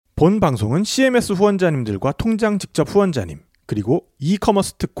본 방송은 CMS 후원자님들과 통장 직접 후원자님, 그리고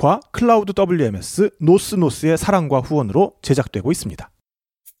이커머스 특화 클라우드 WMS 노스노스의 사랑과 후원으로 제작되고 있습니다.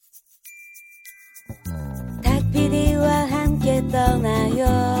 닭PD와 함께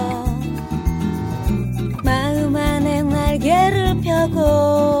떠나요. 마음 안에 날개를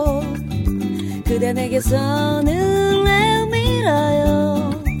펴고 그대 내게서 눈을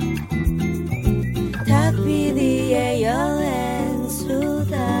밀어요. 닭PD의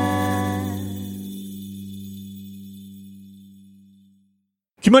여행수다.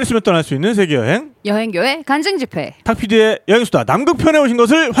 귀만 있으면 떠날 수 있는 세계여행 여행교회 간증집회 탁PD의 여행수다 남극편에 오신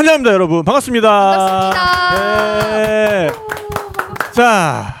것을 환영합니다. 여러분 반갑습니다. 네.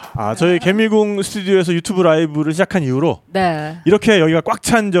 자, 저희 개미궁 스튜디오에서 유튜브 라이브를 시작한 이후로 이렇게 여기가 꽉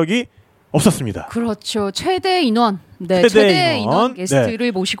찬 적이 없었습니다. 그렇죠. 최대 인원. 네, 최대 인원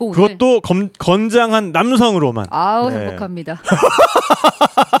게스트를 모시고 오늘. 그것도 건장한 남성으로만. 아우, 행복합니다.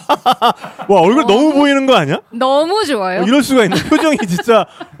 와, 얼굴 너무 보이는 거 아니야? 너무 좋아요. 이럴 수가 있나? 표정이 진짜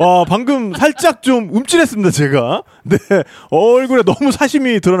와, 방금 살짝 좀 움찔했습니다, 제가. 네. 얼굴에 너무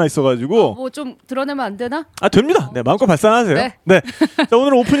사심이 드러나 있어가지고. 뭐 좀 드러내면 안 되나? 됩니다. 네, 마음껏 발산하세요. 네. 자,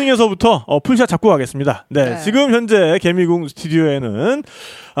 오늘은 오프닝에서부터 풀샷 잡고 가겠습니다. 네. 지금 현재 개미궁 스튜디오에는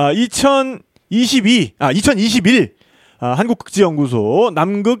 2021 한국극지연구소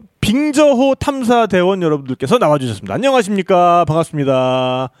남극 빙저호 탐사대원 여러분들께서 나와주셨습니다. 안녕하십니까?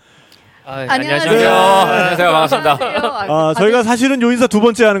 반갑습니다. 안녕하세요. 안녕하세요. 반갑습니다. 저희가 사실은 요 인사 두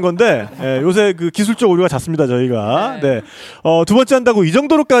번째 하는 건데 요새 그 기술적 오류가 잦습니다. 저희가 두 번째 한다고 이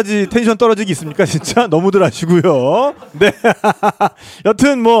정도로까지 텐션 떨어지기 있습니까? 진짜 너무들 하시고요. 네.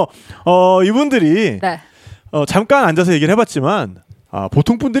 여튼 이분들이 잠깐 앉아서 얘기를 해봤지만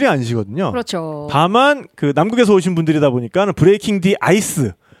보통 분들이 아니시거든요. 그렇죠. 다만 그 남극에서 오신 분들이다 보니까 브레이킹 디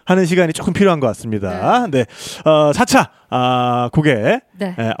아이스 하는 시간이 조금 필요한 것 같습니다. 네. 4차 고개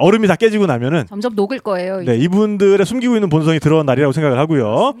얼음이 다 깨지고 나면은 점점 녹을 거예요. 네, 이분들의 숨기고 있는 본성이 드러난 날이라고 생각을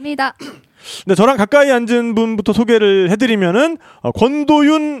하고요. 맞습니다. 네, 저랑 가까이 앉은 분부터 소개를 해드리면은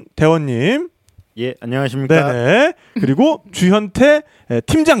권도윤 대원님. 예, 안녕하십니까. 네네. 그리고 주현태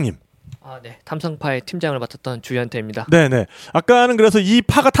팀장님. 네. 탐성파의 팀장을 맡았던 주현태입니다. 네네. 아까는 그래서 이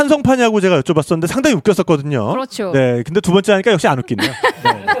파가 탄성파냐고 제가 여쭤봤었는데 상당히 웃겼었거든요. 그렇죠. 네. 근데 두 번째 하니까 역시 안 웃기네요.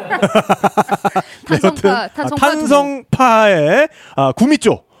 네. 탄성파의 구미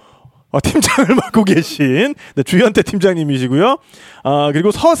쪽 팀장을 맡고 계신 주현태 팀장님이시고요.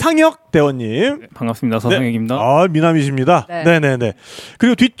 그리고 서상혁 대원님. 반갑습니다. 서상혁입니다. 미남이십니다. 네네네.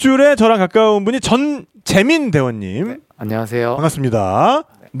 그리고 뒷줄에 저랑 가까운 분이 전재민 대원님. 안녕하세요. 반갑습니다.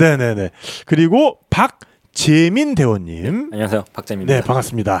 네네네. 그리고 박재민 대원님. 안녕하세요. 박재민입니다. 네,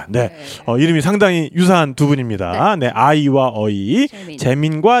 반갑습니다. 네. 이름이 상당히 유사한 두 분입니다. 네, 아이와 어이.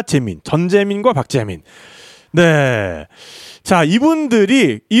 재민과 재민. 전재민과 박재민. 네. 자,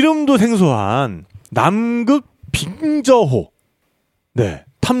 이분들이 이름도 생소한 남극 빙저호. 네.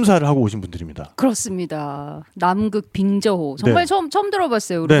 탐사를 하고 오신 분들입니다. 그렇습니다. 남극 빙저호. 정말 처음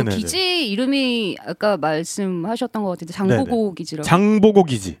들어봤어요. 그리고 기지 이름이 아까 말씀하셨던 것 같은데 장보고 기지라고. 장보고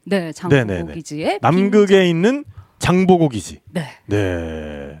기지. 네, 장보고 기지에 남극에 있는 장보고 기지. 네.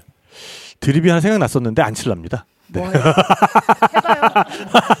 네. 드립이 하나 생각났었는데 안 칠랍니다. 네. 해봐요.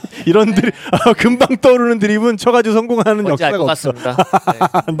 이런 드립 금방 떠오르는 드립은 쳐가지고 성공하는 역사가 없습니다.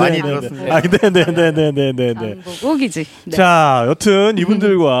 많이 들었습니다. 네네네네네네. 장보고기지. 네. 자, 여튼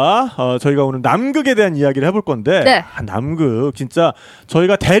이분들과 저희가 오늘 남극에 대한 이야기를 해볼 건데 남극 진짜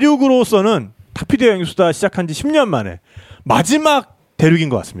저희가 대륙으로서는 탁피디 여행수다 시작한 지 10년 만에 마지막 대륙인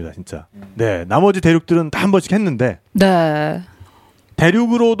것 같습니다. 진짜. 네, 나머지 대륙들은 다 한 번씩 했는데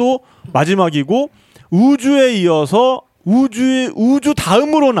대륙으로도 마지막이고. 우주에 이어서 우주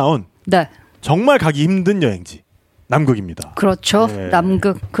다음으로 나온 정말 가기 힘든 여행지 남극입니다. 그렇죠. 네.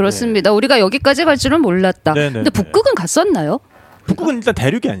 남극 그렇습니다. 우리가 여기까지 갈 줄은 몰랐다. 근데 북극은 갔었나요? 북극은 일단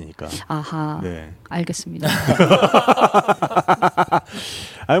대륙이 아니니까. 아하. 알겠습니다.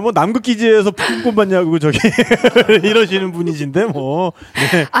 아니 남극 기지에서 북극곰 봤냐고 저기 이러시는 분이신데 네.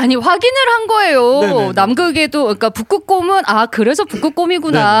 아니 확인을 한 거예요. 남극에도 그러니까 북극곰은 그래서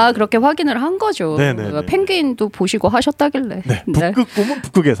북극곰이구나 그렇게 확인을 한 거죠. 펭귄도 보시고 하셨다길래. 북극곰은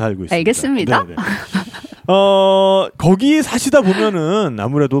북극에 살고 있습니다. 알겠습니다. 거기 사시다 보면은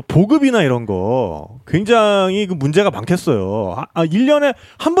아무래도 보급이나 이런 거 굉장히 그 문제가 많겠어요. 1년에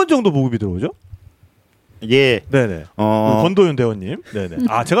한 번 정도 보급이 들어오죠? 예. 네네. 권도윤 대원님. 네네.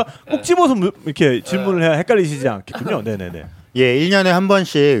 제가 꼭 집어서 이렇게 질문을 해야 헷갈리시지 않겠군요. 네네네. 예, 1년에 한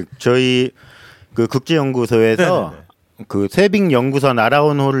번씩 저희 그 국제연구소에서 그 쇠빙 연구선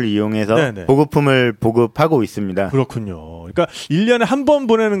아라온호를 이용해서 보급품을 보급하고 있습니다. 그렇군요. 그러니까 1년에 한 번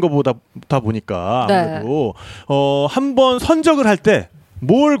보내는 것보다 보니까 아무래도 한 번 선적을 할 때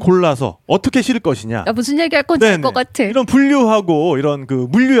뭘 골라서 어떻게 실을 것이냐. 야, 무슨 얘기할 건지 알 것 같아. 이런 분류하고 이런 그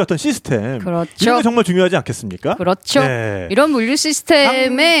물류의 어떤 시스템. 그렇죠. 이런 게 정말 중요하지 않겠습니까? 그렇죠. 네. 이런 물류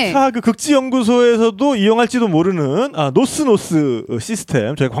시스템에 그 극지연구소에서도 이용할지도 모르는 노스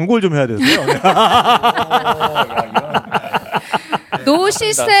시스템. 저희 광고를 좀 해야 돼서요. 노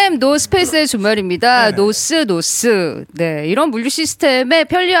시스템, 노 스페이스의 준말입니다. 노스. 네, 이런 물류 시스템의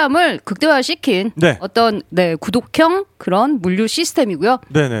편리함을 극대화시킨 어떤 구독형 그런 물류 시스템이고요.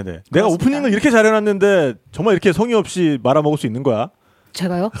 네네네. 내가 그렇습니다. 오프닝을 이렇게 잘해놨는데 정말 이렇게 성의 없이 말아먹을 수 있는 거야?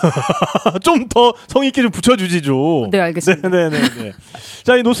 제가요? 좀 더 성의 있게 좀 붙여주지 좀. 네, 알겠습니다. 네네네.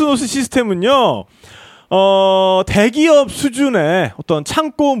 자, 이 노스 시스템은요. 대기업 수준의 어떤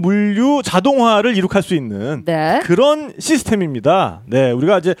창고 물류 자동화를 이룩할 수 있는 그런 시스템입니다. 네,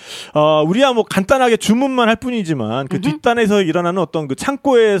 우리가 이제 우리야 뭐 간단하게 주문만 할 뿐이지만 그 뒷단에서 일어나는 어떤 그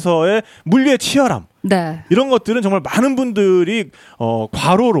창고에서의 물류의 치열함. 이런 것들은 정말 많은 분들이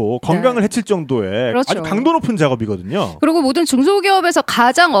과로로 건강을 해칠 정도의 아주 강도 높은 작업이거든요. 그리고 모든 중소기업에서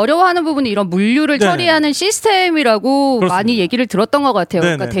가장 어려워하는 부분이 이런 물류를 처리하는 시스템이라고 많이 얘기를 들었던 것 같아요.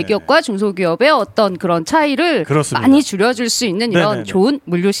 그러니까 대기업과 중소기업의 어떤 그런 차이를 많이 줄여줄 수 있는 이런 좋은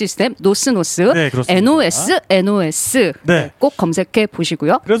물류 시스템 노스 NOS 꼭 검색해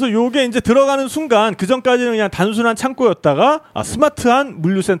보시고요. 그래서 요게 이제 들어가는 순간 그 전까지는 그냥 단순한 창고였다가 스마트한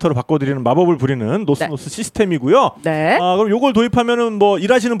물류센터로 바꿔드리는 마법을 부리는 노스 시스템이고요. 그럼 요걸 도입하면은 뭐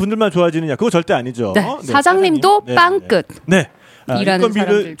일하시는 분들만 좋아지느냐? 그거 절대 아니죠. 사장님도 빵끝.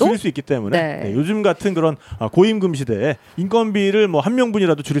 인건비를 줄일 수 있기 때문에 요즘 같은 그런 고임금 시대에 인건비를 뭐 한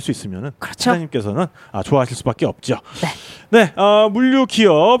명분이라도 줄일 수 있으면은 사장님께서는 좋아하실 수밖에 없죠. 물류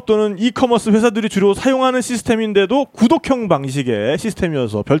기업 또는 이커머스 회사들이 주로 사용하는 시스템인데도 구독형 방식의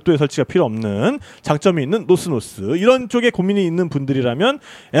시스템이어서 별도의 설치가 필요 없는 장점이 있는 노스 이런 쪽에 고민이 있는 분들이라면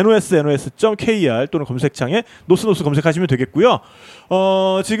nos.kr 또는 검색창에 노스 검색하시면 되겠고요.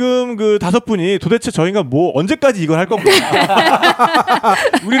 지금 그 5분이 도대체 저희가 뭐 언제까지 이걸 할 건가?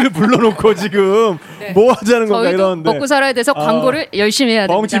 우리를 불러놓고 지금 뭐 하자는 건가 이러는데 먹고 살아야 돼서 광고를 열심히 해야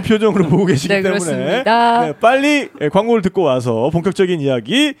됩니다. 멍친 표정으로 보고 계시기 때문에 그렇습니다. 빨리 광고를 듣고 와서 본격적인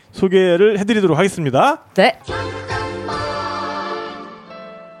이야기 소개를 해드리도록 하겠습니다.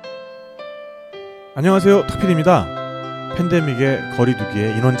 안녕하세요, 탁필입니다. 팬데믹의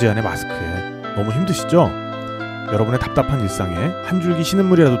거리두기에 인원 제한의 마스크에 너무 힘드시죠? 여러분의 답답한 일상에 한 줄기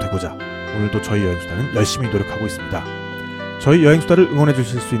신음물이라도 되고자 오늘도 저희 여행수다는 열심히 노력하고 있습니다. 저희 여행수다를 응원해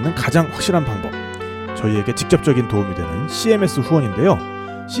주실 수 있는 가장 확실한 방법, 저희에게 직접적인 도움이 되는 CMS 후원인데요.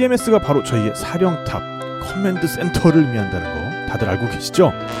 CMS가 바로 저희의 사령탑, 커맨드 센터를 의미한다는 거 다들 알고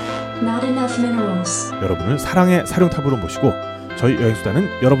계시죠? 여러분을 사랑의 사령탑으로 모시고 저희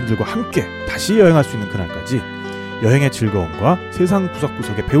여행수다는 여러분들과 함께 다시 여행할 수 있는 그날까지 여행의 즐거움과 세상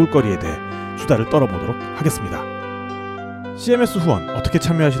구석구석의 배울거리에 대해 수다를 떨어보도록 하겠습니다. CMS 후원 어떻게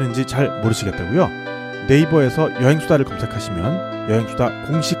참여하시는지 잘 모르시겠다고요? 네이버에서 여행수다를 검색하시면 여행수다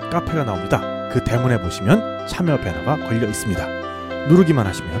공식 카페가 나옵니다. 그 대문에 보시면 참여 배너가 걸려 있습니다. 누르기만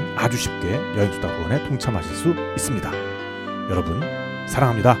하시면 아주 쉽게 여행수다 후원에 동참하실 수 있습니다. 여러분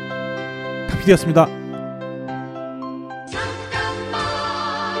사랑합니다. 탁피디였습니다.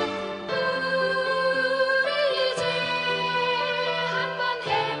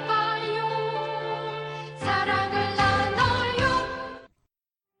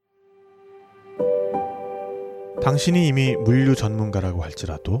 당신이 이미 물류 전문가라고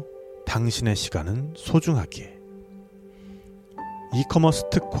할지라도 당신의 시간은 소중하기에 이커머스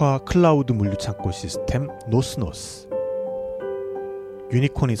특화 클라우드 물류 창고 시스템 노스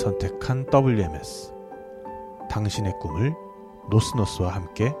유니콘이 선택한 WMS 당신의 꿈을 노스와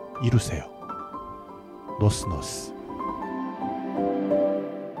함께 이루세요. 노스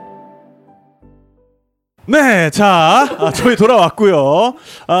네, 자, 저희 돌아왔고요.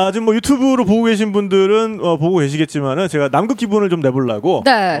 지금 뭐 유튜브로 보고 계신 분들은 보고 계시겠지만은 제가 남극 기분을 좀 내보려고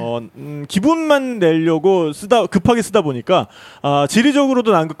기분만 내려고 급하게 쓰다 보니까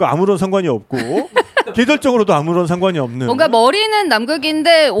지리적으로도 남극과 아무런 상관이 없고 계절적으로도 아무런 상관이 없는. 뭔가 머리는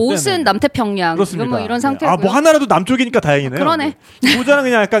남극인데 옷은 남태평양. 그렇습니다. 뭐 이런 상태고요. 뭐 하나라도 남쪽이니까 다행이네요. 그러네. 모자는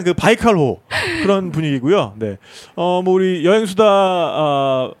그냥 약간 그 바이칼호 그런 분위기고요. 네, 뭐 우리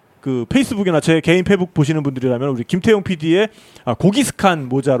여행수다. 그 페이스북이나 제 개인 페북 보시는 분들이라면 우리 김태용 PD의 고기스칸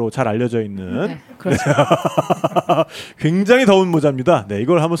모자로 잘 알려져 있는 그렇죠. 굉장히 더운 모자입니다. 네,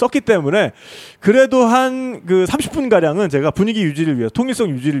 이걸 한번 썼기 때문에 그래도 한 그 30분 가량은 제가 분위기 유지를 위해서 통일성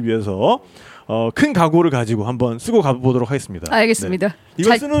유지를 위해서 큰 각오를 가지고 한번 쓰고 가보도록 하겠습니다. 알겠습니다. 네.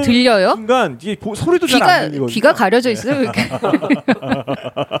 이걸 쓰는 들려요? 순간 이게 소리도 잘 안 들리거든요. 귀가 가려져 있어요. 이렇게.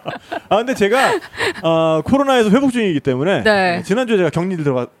 근데 제가 코로나에서 회복 중이기 때문에 네. 지난주에 제가 격리를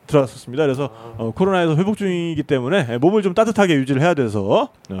들어갔었습니다. 그래서 코로나에서 회복 중이기 때문에 몸을 좀 따뜻하게 유지를 해야 돼서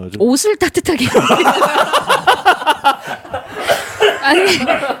좀 옷을 따뜻하게 아니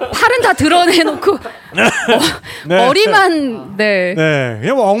팔은 다 드러내놓고 머리만 네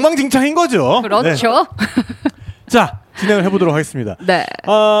그냥 뭐 엉망진창인 거죠. 그렇죠. 자, 진행을 해보도록 하겠습니다. 네.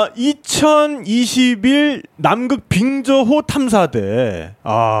 2021 남극 빙저호 탐사대.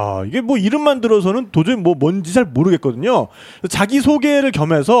 이게 뭐 이름만 들어서는 도저히 뭐 뭔지 잘 모르겠거든요. 자기 소개를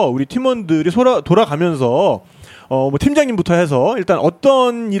겸해서 우리 팀원들이 돌아가면서 뭐 팀장님부터 해서 일단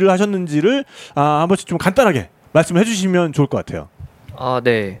어떤 일을 하셨는지를 한 번씩 좀 간단하게 말씀해 주시면 좋을 것 같아요.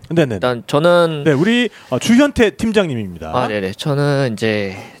 네. 네네. 일단 저는 우리 주현태 팀장님입니다. 네네. 저는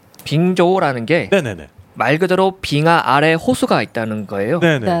이제 빙조라는 게 네네네. 말 그대로 빙하 아래 호수가 있다는 거예요.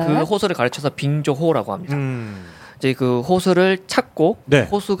 네네. 네. 그 호수를 가르쳐서 빙조호라고 합니다. 이제 그 호수를 찾고 네.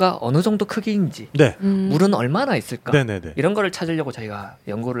 호수가 어느 정도 크기인지 네. 물은 얼마나 있을까 네네네. 이런 거를 찾으려고 저희가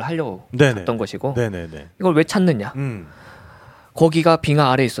연구를 하려고 네네. 갔던 것이고 네네네. 이걸 왜 찾느냐? 거기가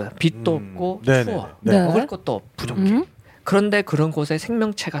빙하 아래에 있어요. 빛도 없고 네네네. 추워. 네. 먹을 것도 부족해. 그런데 그런 곳에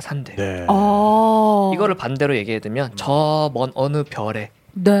생명체가 산대. 네. 이거를 반대로 얘기해두면 저 먼 어느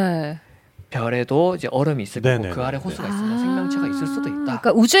별에도 이제 얼음이 있을 거고 그 아래 호수가 있으면 생명체가 있을 수도 있다.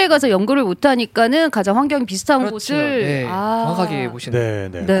 그러니까 우주에 가서 연구를 못하니까는 가장 환경이 비슷한 그렇죠. 곳을 네. 정확하게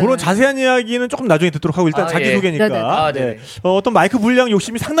보시는. 네. 네. 그런 자세한 이야기는 조금 나중에 듣도록 하고 일단 자기 소개니까. 네네. 네. 어떤 마이크 분량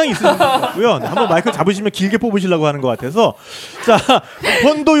욕심이 상당히 있으신 것 같고요. 한번 마이크 잡으시면 길게 뽑으시려고 하는 것 같아서 자,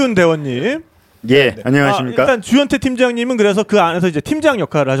 권도윤 대원님. 예, 안녕하십니까? 일단 주현태 팀장님은 그래서 그 안에서 이제 팀장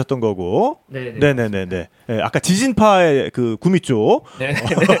역할을 하셨던 거고. 네네네. 네. 아까 지진파의 그 구미 쪽. 네네.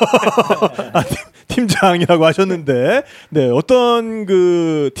 팀장이라고 하셨는데, 네, 어떤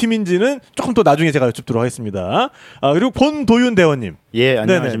그 팀인지는 조금 더 나중에 제가 여쭙도록 하겠습니다. 그리고 권도윤 대원님. 예,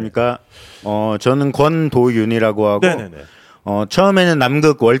 안녕하십니까? 저는 권도윤이라고 하고. 네네네. 처음에는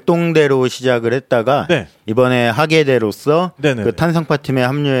남극 월동대로 시작을 했다가 네. 이번에 하계대로서 네네네. 그 탄성파 팀에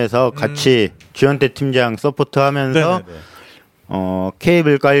합류해서 같이 주현태 팀장 서포트하면서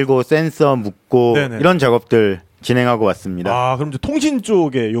케이블 깔고 센서 묶고 네네. 이런 작업들 진행하고 왔습니다. 그럼 이제 통신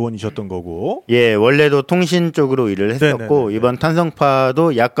쪽의 요원이셨던 거고. 예, 원래도 통신 쪽으로 일을 했었고 네네네. 이번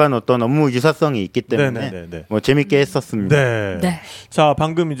탄성파도 약간 어떤 업무 유사성이 있기 때문에 네네네. 뭐 재밌게 했었습니다. 네. 자,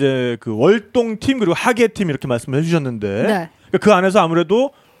 방금 이제 그 월동 팀 그리고 하계 팀 이렇게 말씀을 해주셨는데 네. 그 안에서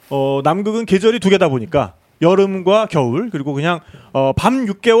아무래도 남극은 계절이 두 개다 보니까 여름과 겨울 그리고 그냥 밤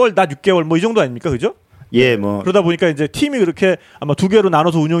 6개월, 낮 6개월 뭐 이 정도 아닙니까, 그죠? 예, 뭐 그러다 보니까 이제 팀이 그렇게 아마 두 개로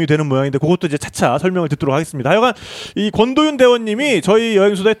나눠서 운영이 되는 모양인데 그것도 이제 차차 설명을 듣도록 하겠습니다. 하여간 이 권도윤 대원님이 저희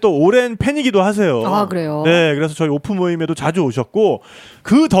여행수다의 또 오랜 팬이기도 하세요. 그래요? 네, 그래서 저희 오프 모임에도 자주 오셨고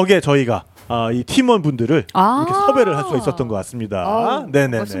그 덕에 저희가 이 팀원분들을 이렇게 섭외를 할 수가 있었던 것 같습니다.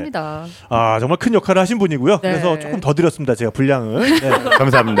 네네네. 그렇습니다. 정말 큰 역할을 하신 분이고요. 네. 그래서 조금 더 드렸습니다. 제가 분량을. 네.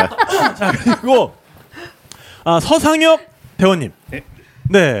 감사합니다. 자, 그리고 서상혁 대원님.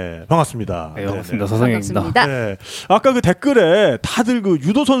 네, 반갑습니다. 네, 반갑습니다. 서상혁입니다. 반갑습니다. 네, 아까 그 댓글에 다들 그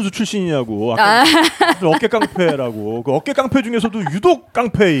유도 선수 출신이냐고, 어깨 깡패라고, 그 어깨 깡패 중에서도 유독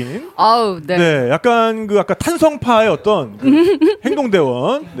깡패인. 네, 약간 그 아까 탄성파의 어떤 그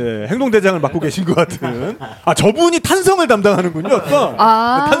행동대원, 네, 행동대장을 맡고 계신 것 같은. 저분이 탄성을 담당하는군요. 어떤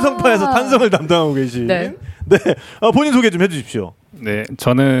탄성파에서 탄성을 담당하고 계신. 네. 네, 본인 소개 좀 해주십시오. 네,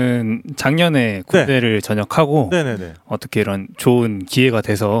 저는 작년에 군대를 전역하고 네네네. 어떻게 이런 좋은 기회가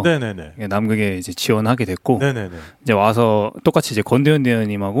돼서 네네네. 남극에 이제 지원하게 됐고 네네네. 이제 와서 똑같이 이제 권대현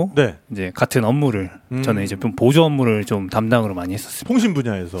대원님하고 네. 이제 같은 업무를 저는 이제 좀 보조 업무를 좀 담당으로 많이 했었습니다. 통신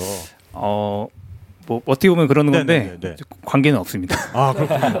분야에서. 뭐 어떻게 보면 그러는 건데 네네네. 관계는 없습니다.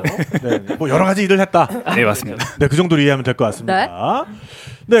 그렇군요. 네, 뭐 여러 가지 일을 했다. 네, 맞습니다. 네, 그 정도로 이해하면 될 것 같습니다.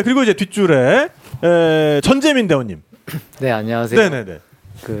 네, 그리고 이제 뒷줄에 전재민 대원님. 네, 안녕하세요. 네네네.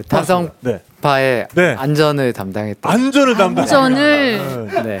 그 탄성파의 네. 안전을 담당했던 안전을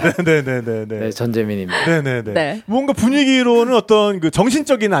네네네네. 네, 전재민입니다. 네네네. 네. 뭔가 분위기로는 어떤 그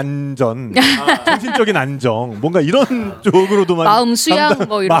정신적인 안전, 정신적인 안정, 뭔가 이런 쪽으로도 많이 마음 수양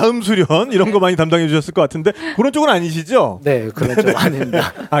뭐 이런 마음 수련 이런 거 많이 담당해 주셨을 것 같은데 그런 쪽은 아니시죠? 네, 그런 쪽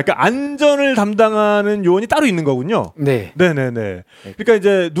아닙니다. 그러니까 안전을 담당하는 요원이 따로 있는 거군요. 네. 네네네. 그러니까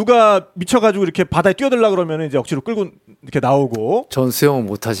이제 누가 미쳐가지고 이렇게 바다에 뛰어들라 그러면 이제 억지로 끌고 이렇게 나오고. 전 수영은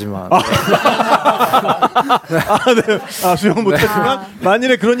못하지만. 수영 못하지만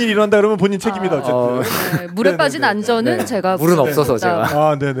만일에 그런 일이 일어난다 그러면 본인 책임이다 어쨌든. 물에 빠진 안전은 제가 물은 없어서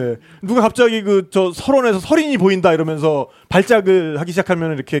제가. 네네. 누가 갑자기 저 설원에서 설인이 보인다 이러면서 발작을 하기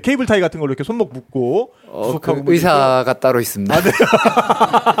시작하면 이렇게 케이블 타이 같은 걸로 이렇게 손목 묶고. 그 의사가 따로 있습니다.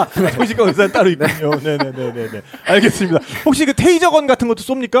 소식과 의사는 따로 있군요. 네네네네. 알겠습니다. 혹시 그 테이저건 같은 것도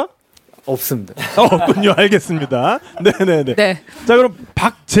쏩니까? 없습니다. 없군요. 알겠습니다. 네네네. 네. 자 그럼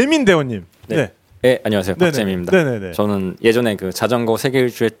박재민 대원님. 네. 네, 안녕하세요. 박재민입니다. 네네네. 저는 예전에 그 자전거 세계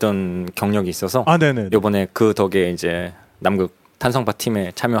일주했던 경력이 있어서 네네. 이번에 그 덕에 이제 남극 탄성파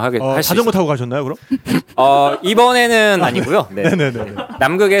팀에 참여하게 할 수 자전거 있어요. 타고 가셨나요, 그럼? 이번에는 아니고요. 네. 네네네.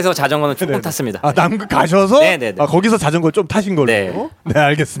 남극에서 자전거는 조금 탔습니다. 남극 가셔서 네네네. 거기서 자전거 좀 타신 걸로. 네. 네,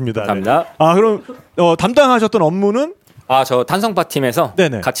 알겠습니다. 감사합니다. 네. 그럼 담당하셨던 업무는 저 탄성파 팀에서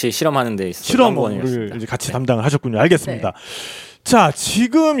네네. 같이 실험하는 데 있어서 실험을 이제 같이 담당을 하셨군요. 알겠습니다. 자,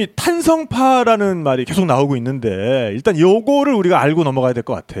 지금 이 탄성파라는 말이 계속 나오고 있는데 일단 요거를 우리가 알고 넘어가야 될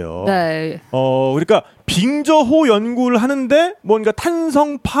것 같아요. 네. 그러니까 빙저호 연구를 하는데 뭔가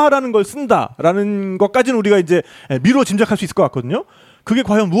탄성파라는 걸 쓴다라는 것까지는 우리가 이제 미루어 짐작할 수 있을 것 같거든요. 그게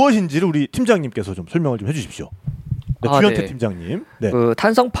과연 무엇인지를 우리 팀장님께서 좀 설명을 좀 해주십시오. 네, 주현태 팀장님. 네. 그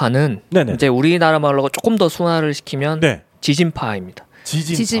탄성파는 네네. 이제 우리나라 말로 조금 더 순화를 시키면 네. 지진파입니다.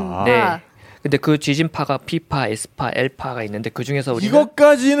 지진파. 네. 근데 그 지진파가 B파, S파, L파가 있는데 그 중에서 우리는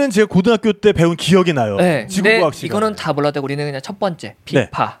이것까지는 제가 고등학교 때 배운 기억이 나요. 네. 지구과학 시간. 이거는 다 몰라도 우리는 그냥 첫 번째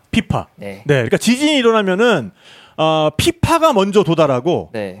B파. P파. 네. 그러니까 지진이 일어나면은 P파가 먼저 도달하고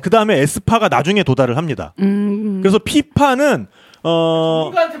네. 그 다음에 S파가 나중에 도달을 합니다. 그래서 P파는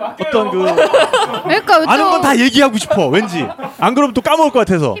어떤 그러니까 아는 건 다 얘기하고 싶어. 왠지 안 그러면 또 까먹을 것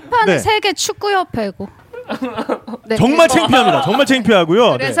같아서. P파는 세계 축구협회고. 네. 정말 창피합니다. 정말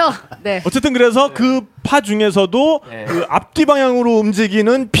창피하고요. 그래서 네. 어쨌든 그래서 그 파 중에서도 그 앞뒤 방향으로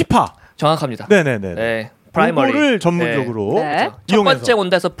움직이는 P파. 정확합니다. 네네네. 네. 프라이머리. 그거를 전문적으로 네. 첫 번째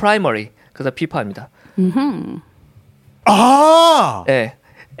온데서 프라이머리. 그래서 P파입니다. 네.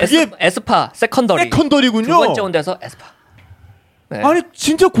 S파 세컨더리. 세컨더리군요. 두 번째 온데서 S파. 네. 아니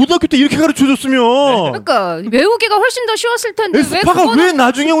진짜 고등학교 때 이렇게 가르쳐줬으면 그러니까 외우기가 훨씬 더 쉬웠을 텐데 S파가 왜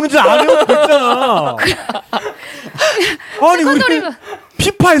나중에 오는지 안 외워도 됐잖아. 아니 우리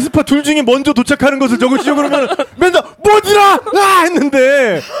P파, S파 둘 중에 먼저 도착하는 것을 적으시죠 그러면 맨날 뭐지라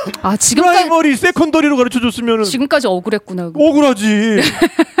했는데 프라이머리, 세컨더리로 가르쳐줬으면 지금까지 억울했구나. 억울하지.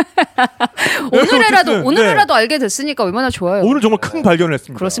 오늘이라도 알게 됐으니까 얼마나 좋아요. 오늘 정말 큰 발견을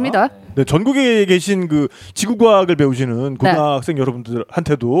했습니다. 그렇습니다. 네, 전국에 계신 그 지구과학을 배우시는 고등학생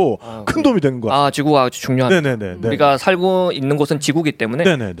여러분들한테도 큰 도움이 된 것 같아요. 지구가 아주 중요합니다. 네네네. 우리가 살고 있는 곳은 지구이기 때문에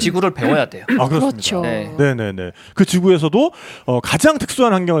네네네. 지구를 배워야 돼요. 그렇습니다. 그렇죠. 네네네. 그 지구에서도 가장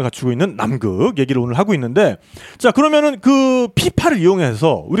특수한 환경을 갖추고 있는 남극 얘기를 오늘 하고 있는데, 자 그러면은 그 P파를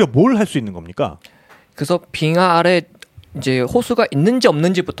이용해서 우리가 뭘 할 수 있는 겁니까? 그래서 빙하 아래 이제 호수가 있는지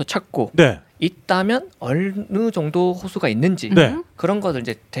없는지부터 찾고 있다면 어느 정도 호수가 있는지 그런 것을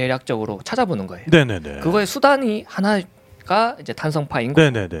이제 대략적으로 찾아보는 거예요. 네네네. 그거의 수단이 하나가 이제 탄성파인 거고.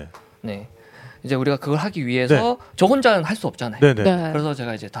 네네네. 네. 이제 우리가 그걸 하기 위해서 저 혼자는 할 수 없잖아요. 그래서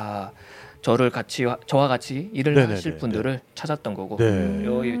제가 이제 다 저와 같이 일을 하실 분들을 찾았던 거고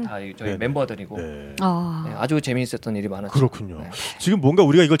여기 다 저희 멤버들이고 아주 재미있었던 일이 많았죠. 그렇군요. 지금 뭔가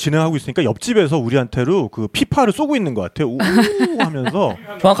우리가 이걸 진행하고 있으니까 옆집에서 우리한테로 그 피파를 쏘고 있는 것 같아요. 우 하면서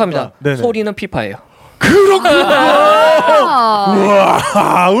정확합니다. 소리는 피파예요. 그렇군요.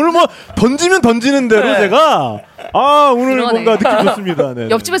 우와, 오늘 뭐 던지면 던지는 대로 제가 오늘 그러네. 뭔가 느낌 좋습니다. 네.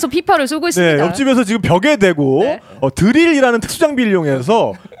 옆집에서 피파를 쏘고 있습니다. 네, 옆집에서 지금 벽에 대고 드릴이라는 특수 장비를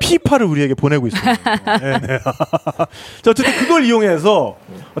이용해서 피파를 우리에게 보내고 있습니다. 네. 자, 어쨌든 그걸 이용해서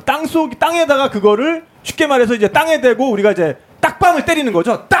땅에다가 그거를 쉽게 말해서 이제 땅에 대고 우리가 이제 딱밤을 때리는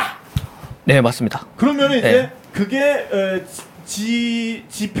거죠. 딱. 네, 맞습니다. 그러면 이제 그게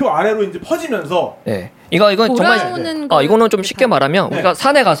지표 아래로 이제 퍼지면서 이건 정말 이거는 좀 쉽게 말하면 우리가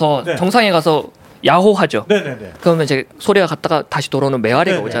산에 가서 정상에 가서 야호하죠. 그러면 이제 소리가 갔다가 다시 돌아오는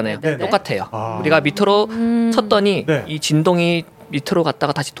메아리가 오잖아요. 똑같아요. 우리가 밑으로 쳤더니 이 진동이 밑으로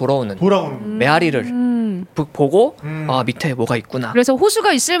갔다가 다시 돌아오는 메아리를 보고 밑에 뭐가 있구나. 그래서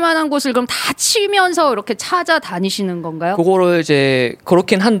호수가 있을 만한 곳을 그럼 다 치면서 이렇게 찾아다니시는 건가요? 그거를 이제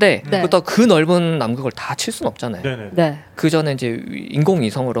그렇긴 한데 그것도 그 넓은 남극을 다 칠 수는 없잖아요. 그 전에 이제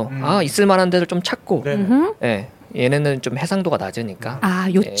인공위성으로 있을 만한 데를 좀 찾고 얘네는 좀 해상도가 낮으니까. 아,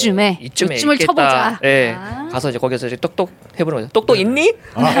 요쯤에 이쯤에 요쯤을 있겠다. 쳐보자. 네. 가서 이제 거기서 이제 똑똑 해보는 거죠. 똑똑 있니?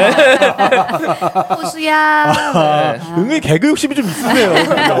 호수야. 은근히 개그 욕심이 좀 있으세요.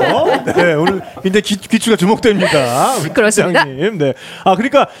 네, 오늘 굉장히 귀추가 주목됩니다. 우리 그렇습니다. 팀장님. 네. 아,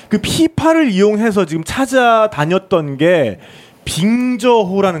 그러니까 그 피파를 이용해서 지금 찾아다녔던 게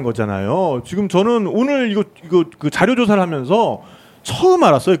빙저호라는 거잖아요. 지금 저는 오늘 이거 그 자료 조사를 하면서 처음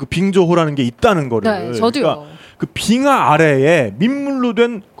알았어요. 그 빙저호라는 게 있다는 거를. 네, 저도요. 그러니까 그 빙하 아래에 민물로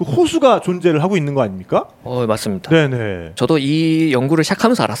된 그 호수가 존재를 하고 있는 거 아닙니까? 맞습니다. 네네. 저도 이 연구를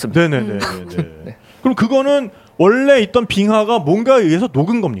시작하면서 알았습니다. 네네네. 네. 그럼 그거는 원래 있던 빙하가 뭔가에 의해서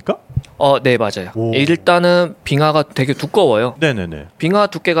녹은 겁니까? 네, 맞아요. 오. 일단은 빙하가 되게 두꺼워요. 네네네. 빙하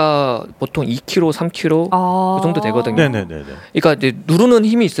두께가 보통 2kg, 3kg 그 정도 되거든요. 네네네. 그러니까 이제 누르는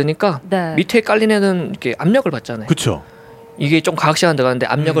힘이 있으니까 네. 밑에 깔린 애는 이렇게 압력을 받잖아요. 그렇죠. 이게 좀 과학 시간 들어가는데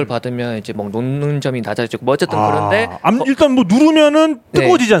압력을 받으면 이제 뭐 녹는 점이 낮아지고 뭐 어쨌든 그런데 일단 뭐 누르면은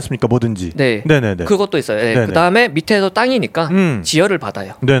뜨거워지지 않습니까? 뭐든지. 네. 네네네. 그것도 있어요. 네. 네네. 그다음에 밑에서 땅이니까 지열을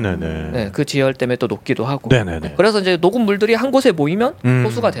받아요. 네네네. 네, 그 지열 때문에 또 녹기도 하고. 네네네. 그래서 이제 녹은 물들이 한 곳에 모이면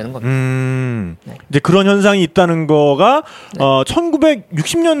호수가 되는 겁니다. 네. 이제 그런 현상이 있다는 거가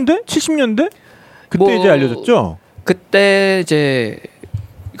 1960년대, 70년대 그때 이제 알려졌죠. 그때 이제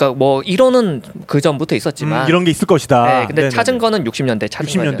그러니까 뭐 이론은 그 전부터 있었지만 이런 게 있을 것이다. 네, 근데 네네네. 찾은 거는 60년대 찾은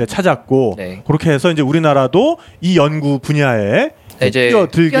 60년대 거죠. 찾았고 네. 그렇게 해서 이제 우리나라도 이 연구 분야에 이제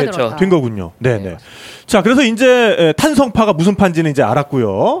뛰어들게 된 거군요. 네네. 자, 그래서 이제 탄성파가 무슨 파인지는 이제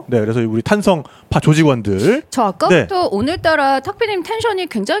알았고요. 네, 그래서 우리 탄성파 조직원들. 저 아까부터 오늘따라 탁피님 텐션이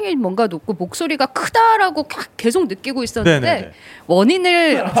굉장히 뭔가 높고 목소리가 크다라고 계속 느끼고 있었는데 네네네.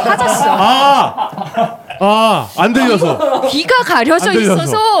 원인을 찾았어. 안 들려서. 귀가 가려져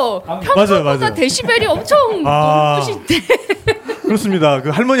있어서 평소보다 맞아요. 데시벨이 엄청 높으신데. 그렇습니다. 그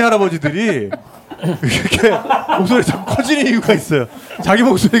할머니 할아버지들이 이렇게 목소리 자꾸 커지는 이유가 있어요. 자기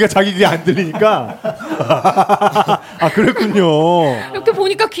목소리가 자기 귀에 안 들리니까. 그랬군요. 이렇게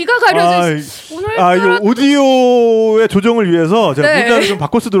보니까 귀가 가려져 있어. 이거 오디오의 조정을 위해서 제가 문자를 좀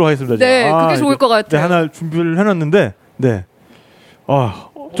바꿔 쓰도록 하겠습니다. 네, 그게 좋을 것 같아요. 네, 하나 준비를 해놨는데, 네,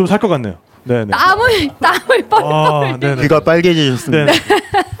 좀 살 것 같네요. 네네. 땀을 뻘뻘. 귀가 빨개지셨습니다.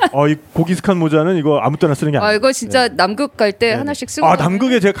 이 고기스칸 모자는 이거 아무 때나 쓰는 게 아니에요. 이거 진짜 남극 갈 때 하나씩 쓰고.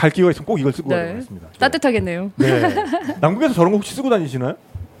 남극에 제가 갈 기회가 있으면 꼭 이걸 쓰고 가겠습니다. 따뜻하겠네요. 네. 남극에서 저런 거 혹시 쓰고 다니시나요?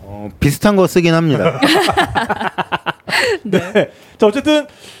 비슷한 거 쓰긴 합니다. 네. 자, 어쨌든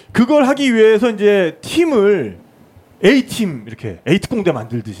그걸 하기 위해서 이제 팀을 A팀 이렇게 A특공대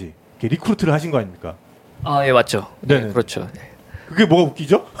만들듯이 이렇게 리크루트를 하신 거 아닙니까? 예, 맞죠. 네, 그렇죠. 네. 그게 뭐가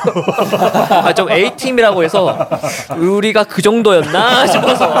웃기죠? 좀 A팀이라고 해서 우리가 그 정도였나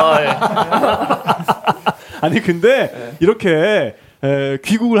싶어서. 아니 근데 이렇게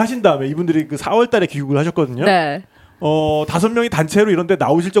귀국을 하신 다음에 이분들이 그 4월 달에 귀국을 하셨거든요. 네. 5명이 단체로 이런 데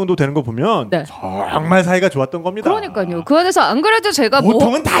나오실 정도 되는 거 보면 정말 사이가 좋았던 겁니다. 그러니까요. 그 안에서 안 그래도 제가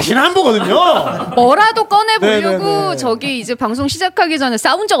보통은 다시는 안 보거든요. 뭐라도 꺼내보려고 네네네. 저기 이제 방송 시작하기 전에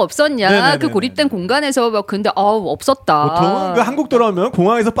싸운 적 없었냐. 네네네. 그 고립된 공간에서 막 근데 없었다. 보통은 그 한국 돌아오면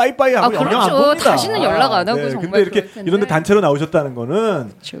공항에서 빠이빠이 하고 영영 안 그렇죠. 봅니다. 다시는 연락 안 하고 정말 근데 이렇게 이런 데 단체로 나오셨다는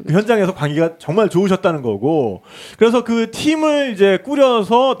거는 그 현장에서 관계가 정말 좋으셨다는 거고 그래서 그 팀을 이제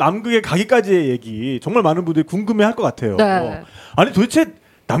꾸려서 남극에 가기까지의 얘기 정말 많은 분들이 궁금해할 것 같아요. 네. 아니 도대체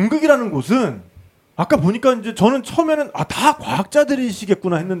남극이라는 곳은 아까 보니까 이제 저는 처음에는 다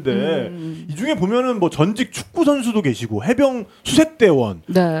과학자들이시겠구나 했는데 이 중에 보면은 뭐 전직 축구 선수도 계시고 해병 수색대원,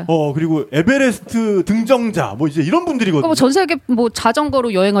 그리고 에베레스트 등정자 뭐 이제 이런 분들이거든요. 전 세계 뭐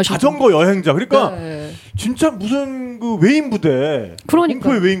자전거로 여행하시고 자전거 여행자. 그러니까 진짜 무슨 그 외인 부대,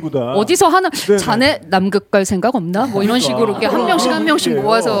 공포의 외인 부다. 어디서 하나 자네 남극 갈 생각 없나? 뭐 이런 식으로 이렇게 한 명씩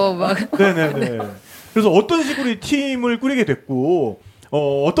모아서 막. 네네네. 그래서 어떤 식으로 이 팀을 꾸리게 됐고.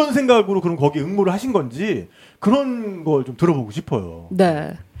 어떤 생각으로 그럼 거기 응모를 하신 건지 그런 걸 좀 들어보고 싶어요.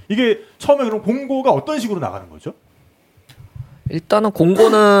 네. 이게 처음에 그럼 공고가 어떤 식으로 나가는 거죠? 일단은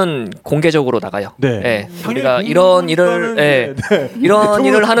공고는 공개적으로 나가요. 네. 우리가 이런 일을 이런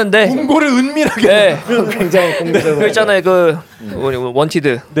일을 하는데 공고를 은밀하게. 굉장히 공개적으로. 그 있잖아요. 그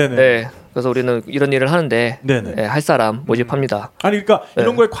원티드. 네네. 그래서 우리는 이런 일을 하는데 할 사람 모집합니다. 아니 그러니까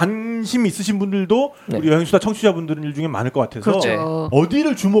이런 거에 관심 있으신 분들도 우리 여행수다 청취자분들 중에 많을 것 같아서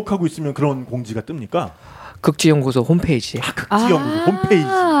어디를 주목하고 있으면 그런 공지가 뜹니까? 극지연구소 홈페이지. 극지연구소 홈페이지.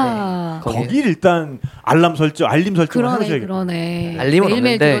 거기 일단 알림 설정을 하셔야겠네요. 그러네. 알림은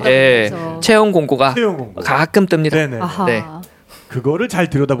없는데 채용 공고가 가끔 뜹니다. 네. 그거를 잘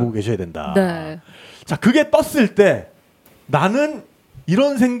들여다보고 계셔야 된다. 자, 그게 떴을 때 나는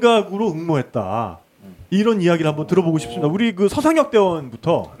이런 생각으로 응모했다. 이런 이야기를 한번 들어보고 싶습니다. 우리 그 서상혁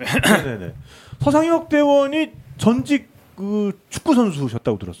대원부터. 네네네. 서상혁 대원이 전직 그 축구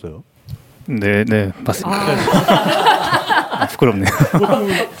선수셨다고 들었어요. 네, 맞습니다. 부끄럽네요.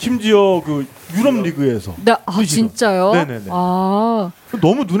 심지어 그 유럽 리그에서. 네, 진짜요? 네네네.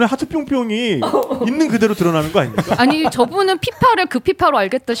 너무 눈에 하트 뿅뿅이 있는 그대로 드러나는 거 아닙니까? 아니 저분은 피파를 그 피파로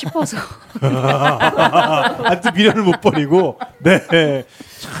알겠다 싶어서. 아직 미련을 못 버리고. 네.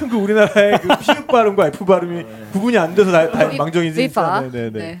 참 그 우리나라의 그 피읍 발음과 F 발음이 구분이 안 돼서 다 망정이지.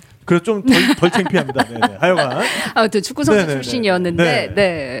 네네네. 그래서 좀 덜 창피합니다. 네네. 하여간. 아무튼 축구 선수 출신이었는데,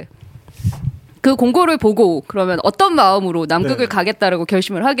 네. 그 공고를 보고 그러면 어떤 마음으로 남극을 가겠다라고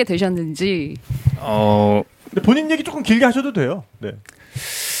결심을 하게 되셨는지. 근데 본인 얘기 조금 길게 하셔도 돼요. 네.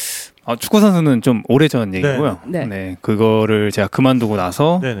 축구 선수는 좀 오래전 얘기고요. 네. 그거를 제가 그만두고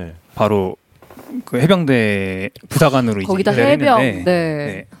나서 바로 그 해병대 부사관으로 거기다 이제 해병.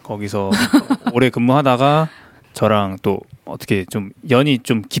 네. 거기서 오래 근무하다가 저랑 또 어떻게 좀 연이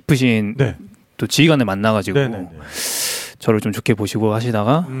좀 깊으신 또 지휘관을 만나가지고 저를 좀 좋게 보시고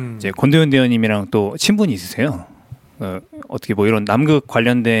하시다가 이제 권도현 대원님이랑 또 친분이 있으세요. 어떻게 뭐 이런 남극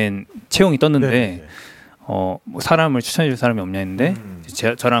관련된 채용이 떴는데 뭐 사람을 추천해 줄 사람이 없냐 했는데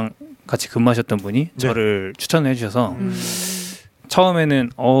저랑 같이 근무하셨던 분이 저를 추천해 주셔서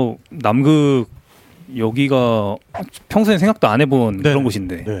처음에는 남극 여기가 평소에 생각도 안 해본 그런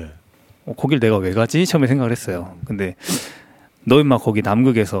곳인데 거길 내가 왜 가지? 처음에 생각을 했어요. 근데 너 임마 거기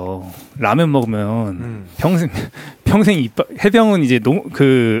남극에서 라면 먹으면 평생 이빨, 해병은 이제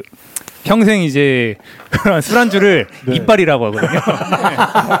그 평생 이제 그런 술안주를 이빨이라고 하거든요.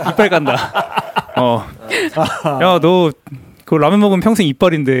 이빨 간다. 야 너 그 라면 먹으면 평생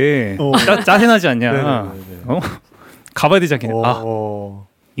이빨인데 짜증나지 않냐? 가봐야 되지 않겠냐?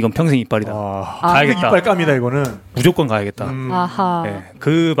 이건 평생 이빨이다. 가야겠다. 이빨감이다 이거는. 무조건 가야겠다. 네,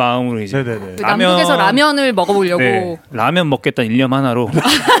 그 마음으로 이제 그 남극에서 라면을 먹어보려고. 라면 먹겠다는 일념 하나로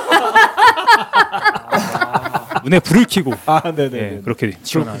눈에 불을 켜고 그렇게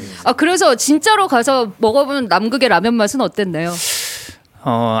지원하게. 그래서 진짜로 가서 먹어본 남극의 라면 맛은 어땠나요?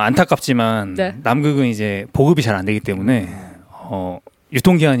 안타깝지만 남극은 이제 보급이 잘 안 되기 때문에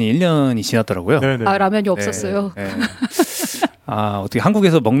유통기한이 1년이 지났더라고요. 라면이 없었어요. 어떻게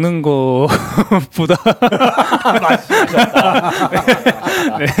한국에서 먹는 거보다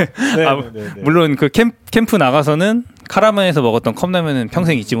물론 그 캠프 나가서는 카라반에서 먹었던 컵라면은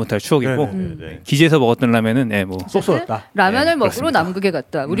평생 잊지 못할 추억이고 기지에서 먹었던 라면은 뭐 쏙 쏟았다. 라면을 먹으러 남극에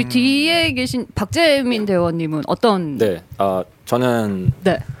갔다. 우리 뒤에 계신 박재민 대원님은 어떤? 저는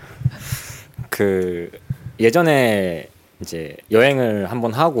그 예전에 이제 여행을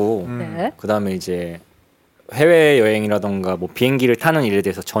한번 하고 그 다음에 이제 해외 여행이라던가 뭐 비행기를 타는 일에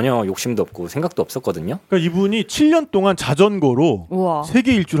대해서 전혀 욕심도 없고 생각도 없었거든요. 그러니까 이분이 7년 동안 자전거로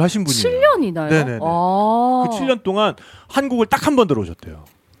세계 일주를 하신 분이에요. 7년이나요? 네네네. 그 7년 동안 한국을 딱 한 번 들어오셨대요.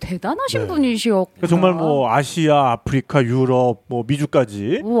 대단하신 분이시었구나. 그러니까 정말 뭐 아시아, 아프리카, 유럽, 뭐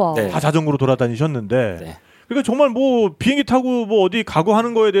미주까지 다 자전거로 돌아다니셨는데. 그러니까 정말 뭐 비행기 타고 뭐 어디 가고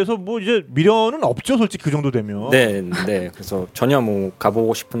하는 거에 대해서 뭐 이제 미련은 없죠, 솔직히 그 정도 되면. 그래서 전혀 뭐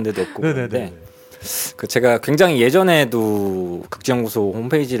가보고 싶은 데도 없고 그런데. 그 제가 굉장히 예전에도 극지연구소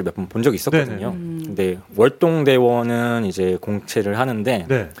홈페이지를 몇 번 본 적이 있었거든요. 근데 월동대원은 이제 공채를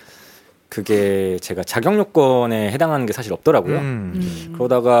하는데 그게 제가 자격 요건에 해당하는 게 사실 없더라고요.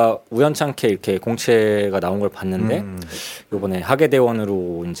 그러다가 우연찮게 이렇게 공채가 나온 걸 봤는데 이번에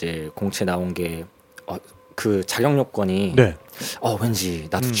하계대원으로 이제 공채 나온 게 그 자격 요건이 왠지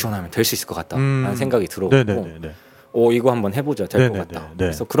나도 지원하면 될 수 있을 것 같다라는 생각이 들어오고 이거 한번 해보자 될 것 같다.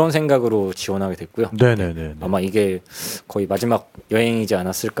 그래서 그런 생각으로 지원하게 됐고요. 아마 이게 거의 마지막 여행이지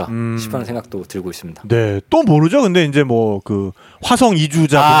않았을까 싶은 생각도 들고 있습니다. 또 모르죠. 근데 이제 뭐 그 화성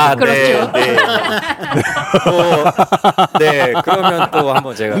이주자. 그렇죠. 그러면 또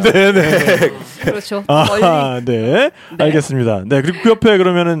한번 제가. 그렇죠. 알겠습니다. 그리고 그 옆에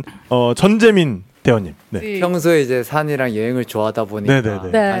그러면은 전재민 대원님. 평소에 이제 산이랑 여행을 좋아하다 보니까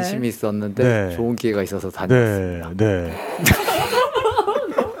관심이 있었는데 좋은 기회가 있어서 다녔습니다.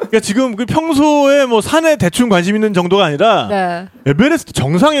 그러니까 지금 그 평소에 뭐 산에 대충 관심 있는 정도가 아니라 에베레스트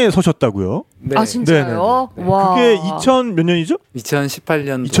정상에 서셨다고요? 아 진짜요? 와. 그게 2000 몇 년이죠?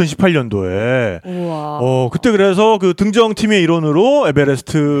 2018년도에. 우와. 그때 그래서 그 등정팀의 일원으로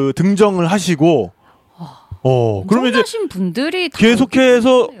에베레스트 등정을 하시고 그러면 이제 분들이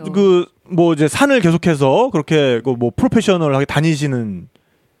계속해서 그 뭐 이제 산을 계속해서 그렇게 뭐 프로페셔널하게 다니시는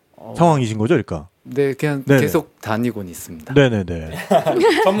상황이신 거죠, 그러니까? 네, 그냥 네네. 계속 다니곤 있습니다. 네네네.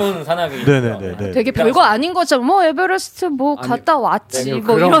 전문 산악이. 네네네. 되게 별거 아닌 것처럼 뭐 에베레스트 뭐 아니, 갔다 왔지 네,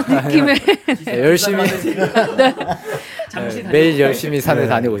 뭐 그런 이런 느낌의 네, 열심히 매일 열심히 산을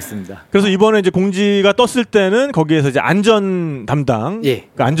다니고 있습니다. 그래서 이번에 이제 공지가 떴을 때는 거기에서 이제 안전 담당, 예.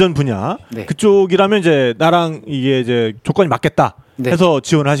 그 안전 분야 네. 그쪽이라면 이제 나랑 이게 이제 조건이 맞겠다 네. 해서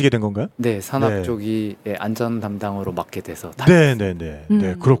지원을 하시게 된 건가요? 네, 산악 네. 쪽이 안전 담당으로 맡게 돼서 네네네.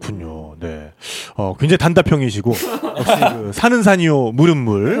 네, 그렇군요. 네. 굉장히 단답형이시고 역시 그 사는 산이요 물은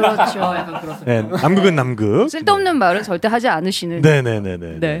물. 그렇죠. 네, 남극은 남극. 쓸데없는 말은 절대 하지 않으시는.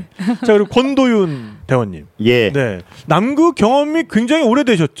 네네네네. 네. 자 그리고 권도윤 대원님. 예. 네. 남극 경험이 굉장히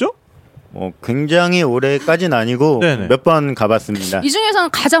오래되셨죠? 굉장히 오래까지는 아니고 네네. 몇 번 가봤습니다. 이 중에서는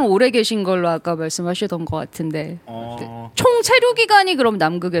가장 오래 계신 걸로 아까 말씀하시던 것 같은데 총 체류 기간이 그럼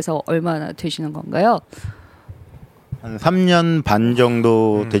남극에서 얼마나 되시는 건가요? 한 3년 반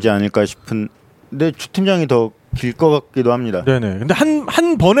정도 되지 않을까 싶은데 주 팀장이 더 길 것 같기도 합니다. 네네. 근데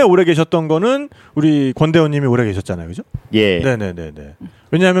한 번에 오래 계셨던 거는 우리 권대원님이 오래 계셨잖아요, 그죠? 예. 네네네네.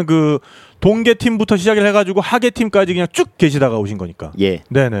 왜냐하면 그 동계 팀부터 시작을 해가지고 하계 팀까지 그냥 쭉 계시다가 오신 거니까. 예.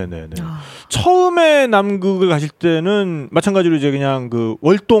 네네네네. 처음에 남극을 가실 때는 마찬가지로 이제 그냥 그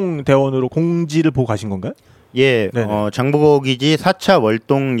월동 대원으로 공지를 보고 가신 건가요? 예. 장보고기지 4차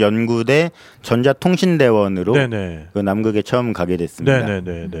월동 연구대 전자통신대원으로 네네. 그 남극에 처음 가게 됐습니다.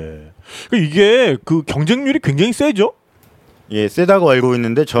 네네네네. 이게 그 경쟁률이 굉장히 세죠? 예, 세다고 알고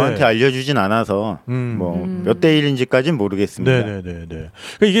있는데 저한테 네. 알려주진 않아서 뭐 몇 대 1인지까지는 모르겠습니다. 네네네네. 그러니까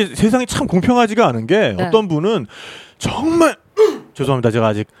이게 세상이 참 공평하지가 않은 게 네. 어떤 분은 정말 죄송합니다. 제가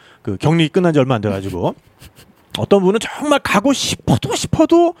아직 그 격리 끝난 지 얼마 안 돼가지고 어떤 분은 정말 가고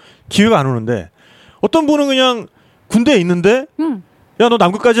싶어도 기회가 안 오는데 어떤 분은 그냥 군대에 있는데 야 너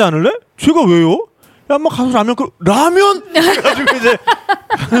남극까지 안 올래? 제가 왜요? 야 한번 가서 라면 해가지고 이제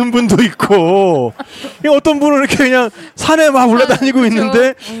가는 분도 있고 어떤 분은 이렇게 그냥 산에 막 올라다니고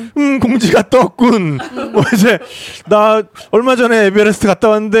있는데 공지가 떴군. 뭐 이제 나 얼마 전에 에베레스트 갔다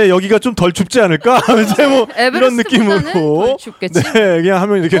왔는데 여기가 좀 덜 춥지 않을까? 이제 뭐 이런 느낌으로 덜 춥겠지? 네 그냥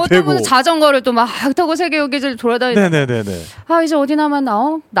하면 이렇게 어떤 되고 분은 자전거를 또 막 타고 세계 여기저기 돌아다니는. 네네네네. 아 이제 어디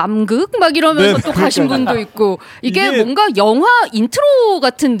남았나? 남극 막 이러면서 네, 또 가신 분도 있고 이게 뭔가 영화 인트로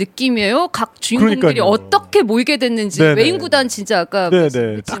같은 느낌이에요. 각 주인공들이 그러니까요. 어떻게 모이게 됐는지 네네. 메인 구단 진짜 아까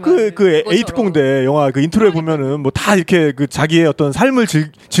네네. 딱 그 에이트공대 영화 그 인트로에 보면은 뭐 다 이렇게 그 자기의 어떤 삶을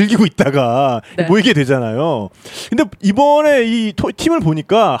즐기고 있다가 네. 모이게 되잖아요. 근데 이번에 이 팀을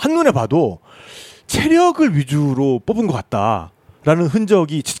보니까 한눈에 봐도 체력을 위주로 뽑은 것 같다라는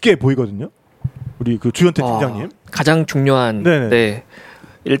흔적이 짙게 보이거든요. 우리 그 주현태 팀장님. 가장 중요한 네.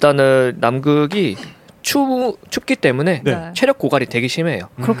 일단은 남극이 춥기 때문에 네. 체력 고갈이 되게 심해요.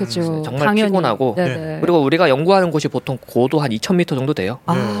 그렇겠죠. 정말 당연히. 피곤하고 네네. 그리고 우리가 연구하는 곳이 보통 고도 한 2,000m 정도 돼요.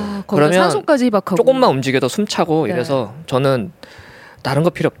 아, 그러면 산소까지 희박하고 조금만 움직여도 숨차고 네. 이래서 저는 다른 거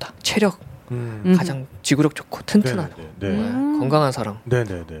필요 없다. 체력 가장 지구력 좋고 튼튼한 건강한 사람.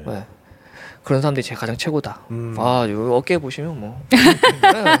 네네네. 네. 그런 사람들이 제일 가장 최고다. 아, 여기 어깨 보시면 뭐 네.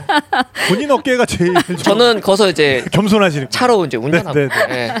 본인 어깨가 제일 저는 거기서 이제 겸손하시는 차로 이제 운전하고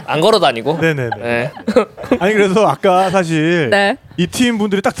네. 안 걸어 다니고. 네네네. 네. 아니 그래서 아까 사실 네. 이 팀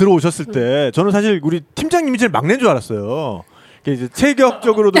분들이 딱 들어오셨을 때 저는 사실 우리 팀장님이 제일 막내인 줄 알았어요. 이제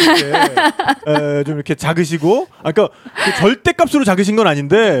체격적으로도 이렇게 좀 이렇게 작으시고, 아까 그 절대값으로 작으신 건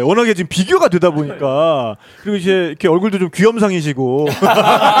아닌데 워낙에 지금 비교가 되다 보니까 그리고 이제 이렇게 얼굴도 좀 귀염상이시고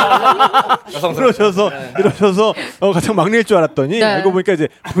그러셔서 가장 막내일 줄 알았더니 네. 알고 보니까 이제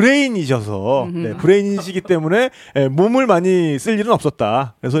브레인이셔서 브레인이시기 때문에 몸을 많이 쓸 일은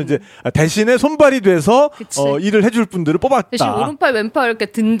없었다. 그래서 이제 대신에 손발이 돼서 일을 해줄 분들을 뽑았다. 대신 오른팔 왼팔 이렇게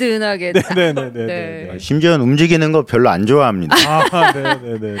든든하게. 네네네. 심지어는 움직이는 거 별로 안 좋아합니다. 아,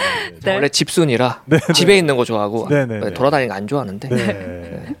 네네네. 네. 원래 집순이라 집에 있는 거 좋아하고 돌아다니는 거 안 좋아하는데.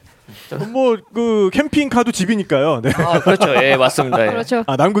 네. 뭐 그 캠핑카도 집이니까요. 네. 아, 그렇죠. 예, 맞습니다. 예. 그렇죠.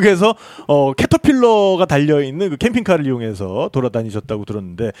 남극에서 캐터필러가 달려 있는 그 캠핑카를 이용해서 돌아다니셨다고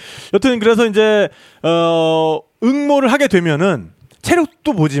들었는데, 여튼 그래서 이제 응모를 하게 되면은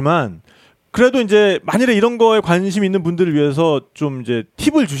체력도 보지만 그래도 이제 만일에 이런 거에 관심 있는 분들을 위해서 좀 이제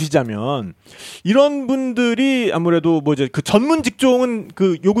팁을 주시자면, 이런 분들이 아무래도 뭐 이제 그 전문 직종은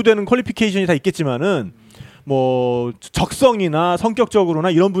그 요구되는 퀄리피케이션이 다 있겠지만은 뭐 적성이나 성격적으로나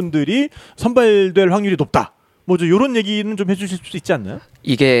이런 분들이 선발될 확률이 높다. 뭐 이런 얘기는 좀 해주실 수 있지 않나요?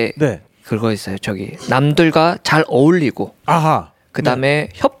 이게 그거 있어요. 저기 남들과 잘 어울리고, 그 다음에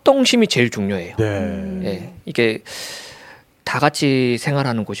협동심이 제일 중요해요. 예, 이게 다 같이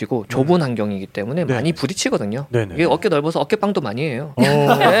생활하는 곳이고 좁은 환경이기 때문에 많이 부딪히거든요. 이게 어깨 넓어서 어깨빵도 많이 해요.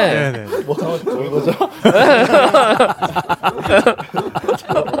 네네. 뭐 좋은 거죠?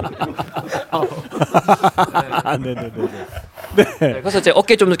 네네네. 네. 그래서 이제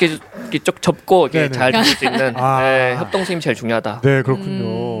어깨 좀 이렇게 쭉 접고 이렇게 잘 잡을 수 있는 협동심이 제일 중요하다. 네,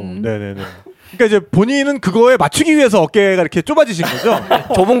 그렇군요. 네네네. 그러니까 이제 본인은 그거에 맞추기 위해서 어깨가 이렇게 좁아지신 거죠?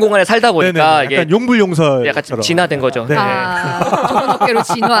 좁은 공간에 살다 보니까 약간 용불용설 약간 진화된 거죠. 네. 좁은 어깨로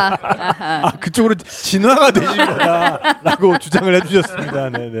진화. 그쪽으로 진화가 되신 거다라고 주장을 해주셨습니다.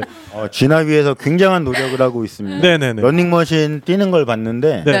 네네. 진화 위해서 굉장한 노력을 하고 있습니다. 네네네. 러닝머신 뛰는 걸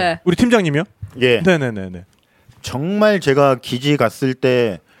봤는데, 네. 우리 팀장님이요? 예, 네네네. 정말 제가 기지 갔을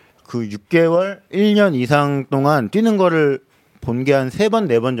때 그 6개월, 1년 이상 동안 뛰는 거를 본 게 한 3번,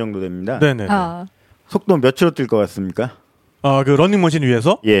 4번 정도 됩니다. 네네. 속도 몇 킬로 뛸 것 같습니까? 그 러닝머신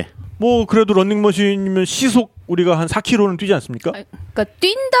위에서? 예. 뭐 그래도 러닝머신이면 시속 우리가 한 4km는 뛰지 않습니까? 그러니까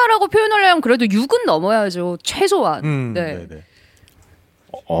뛴다라고 표현을 하려면 그래도 6은 넘어야죠. 최소한. 네. 네네.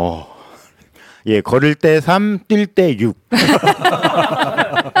 예, 걸을 때 3, 뛸 때 6.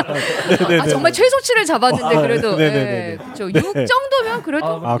 정말 최소치를 잡았는데 그래도 네. 그렇죠. 6 정도면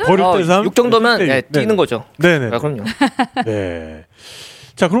그래도 걸을 때 3, 6 정도면 뛰는 거죠. 네네. 그럼요. 네.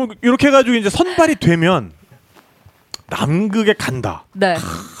 자, 그럼 이렇게 해가지고 이제 선발이 되면 남극에 간다. 네.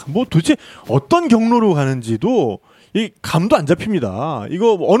 뭐 도대체 어떤 경로로 가는지도 이 감도 안 잡힙니다.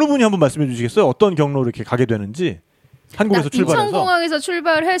 이거 어느 분이 한번 말씀해 주시겠어요? 어떤 경로로 이렇게 가게 되는지? 한국에서 출발해서 인천공항에서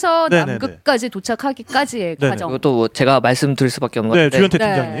출발해서 네네네. 남극까지 도착하기까지의 과정. 이것도 뭐 제가 말씀드릴 수밖에 없는 건데. 네, 주현태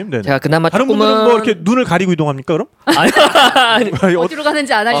팀장님. 네네. 제가 그나마 다른 조금은 분들은 뭐 이렇게 눈을 가리고 이동합니까 그럼? 아니. 어디로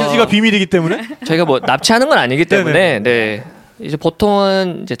가는지 안 알려주죠. 기지가 비밀이기 때문에. 저희가 뭐 납치하는 건 아니기 때문에 네. 이제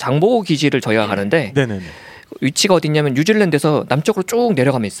보통은 이제 장보고 기지를 저희가 가는데 네네네. 위치가 어디냐면 뉴질랜드에서 남쪽으로 쭉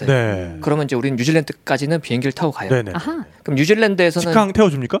내려가면 있어요. 네. 그러면 이제 우리는 뉴질랜드까지는 비행기를 타고 가요. 네네. 아하. 그럼 뉴질랜드에서는 직항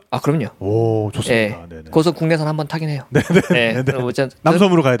태워줍니까? 그럼요. 오, 좋습니다. 네. 거기서 국내선 한번 타긴 해요. 네네. 네.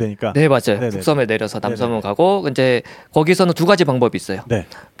 남섬으로 가야 되니까. 네, 맞아요. 네네. 북섬에 내려서 남섬을 가고 이제 거기서는 2가지 방법이 있어요. 네.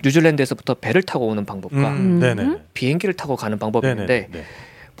 뉴질랜드에서부터 배를 타고 오는 방법과 네네. 비행기를 타고 가는 방법이 네네. 있는데 네.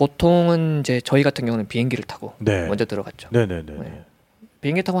 보통은 이제 저희 같은 경우는 비행기를 타고 네. 먼저 들어갔죠. 네네네. 네.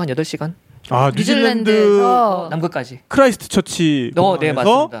 비행기 타고 한 8시간 뉴질랜드 남극까지. 크라이스트 처치 네,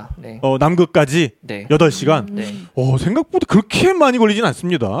 맞습니다. 네. 남극까지 네. 8시간. 네. 생각보다 그렇게 많이 걸리진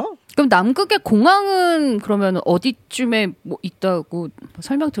않습니다. 그럼 남극의 공항은 그러면 어디쯤에 뭐 있다고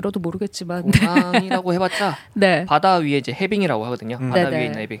설명 들어도 모르겠지만 공항이라고 해봤자 네. 바다 위에 이제 해빙이라고 하거든요. 바다 네네. 위에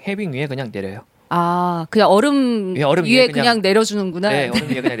있는 해빙 위에 그냥 내려요. 그냥 얼음 위에 그냥 내려주는구나. 네, 얼음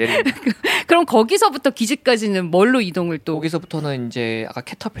위에 그냥 내립니다. 그럼 거기서부터 기지까지는 뭘로 이동을 또? 거기서부터는 이제 아까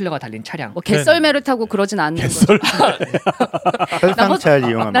캐터필러가 달린 차량. 뭐 개썰매를 타고 그러진 않는 개썰. 설상차를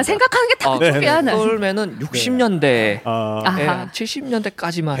이용합니다. 나 생각하는 게 다 그쪽이야. 개썰매는 60년대,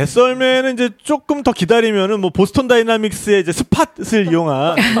 70년대까지만. 개썰매는 이제 조금 더 기다리면은 뭐 보스턴 다이나믹스의 이제 스팟을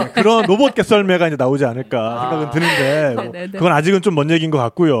이용한 그런 로봇 개썰매가 이제 나오지 않을까 생각은 드는데 뭐 그건 아직은 좀 먼 얘기인 것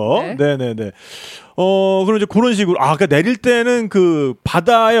같고요. 네네네. 그럼 이제 그런 식으로 그러니까 내릴 때는 그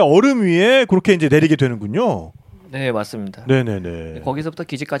바다의 얼음 위에 그렇게 이제 내리게 되는군요. 네, 맞습니다. 네네네. 거기서부터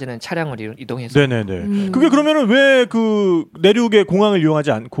기지까지는 차량을 이동해서. 네네네. 그게 그러면은 왜 그 내륙의 공항을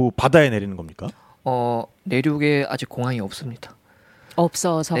이용하지 않고 바다에 내리는 겁니까? 내륙에 아직 공항이 없습니다.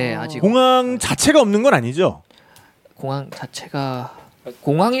 없어서. 네, 아직 공항 자체가 없는 건 아니죠? 공항 자체가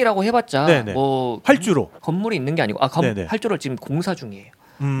공항이라고 해봤자 네네. 뭐 활주로 건물이 있는 게 아니고 활주로를 지금 공사 중이에요.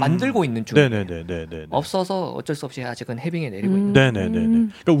 만들고 있는 중이에요. 네네네네. 없어서 어쩔 수 없이 아직은 해빙에 내리고 있는. 네네네.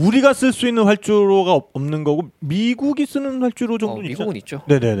 그러니까 우리가 쓸 수 있는 활주로가 없는 거고 미국이 쓰는 활주로 정도는 미국은 있죠.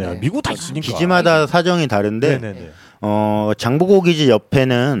 네네네. 네. 미국 다 있으니까. 기지마다 사정이 다른데 네네네. 장보고 기지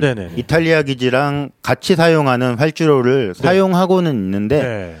옆에는 네네네. 이탈리아 기지랑 같이 사용하는 활주로를 사용하고는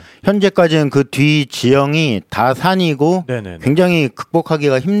있는데 현재까지는 그 뒤 지형이 다 산이고 네네네. 굉장히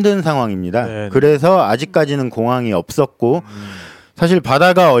극복하기가 힘든 상황입니다. 네네. 그래서 아직까지는 공항이 없었고 사실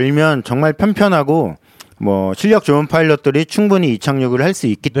바다가 얼면 정말 편편하고 뭐 실력 좋은 파일럿들이 충분히 이착륙을 할 수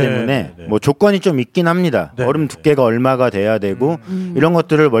있기 때문에 뭐 조건이 좀 있긴 합니다. 얼음 두께가 얼마가 돼야 되고 이런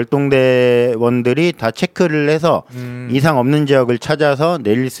것들을 월동대원들이 다 체크를 해서 이상 없는 지역을 찾아서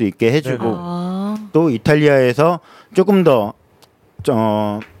내릴 수 있게 해주고 또 이탈리아에서 조금 더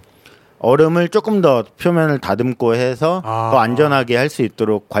얼음을 조금 더 표면을 다듬고 해서 더 안전하게 할 수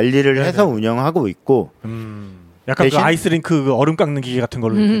있도록 관리를 해서 운영하고 있고 약간 그 아이스링크 그 얼음 깎는 기계 같은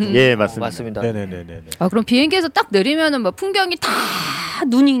걸로 예, 맞습니다. 맞습니다. 네네네네. 그럼 비행기에서 딱 내리면은 막 풍경이 다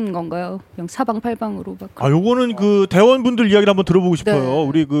눈인 건가요? 그냥 사방팔방으로 막. 요거는 그 대원분들 이야기를 한번 들어보고 싶어요.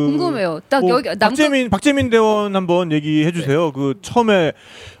 우리 그 궁금해요. 딱 여기 박재민 대원 한번 얘기해 주세요. 그 처음에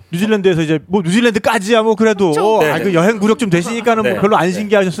뉴질랜드에서 이제 뭐 뉴질랜드까지야 뭐 그래도 그 여행 구력 좀 되시니까는 뭐 별로 안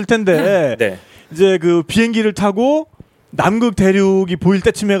신기하셨을 텐데 이제 그 비행기를 타고 남극 대륙이 보일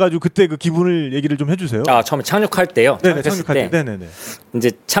때쯤 해가지고 그때 그 기분을 얘기를 좀 해주세요. 처음에 착륙할 때요. 네네, 착륙할 때. 네네네.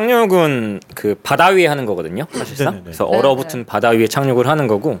 이제 착륙은 그 바다 위에 하는 거거든요. 사실상. 네네네. 그래서 얼어붙은 바다 위에 착륙을 하는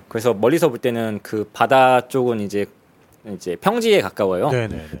거고, 그래서 멀리서 볼 때는 그 바다 쪽은 이제 평지에 가까워요.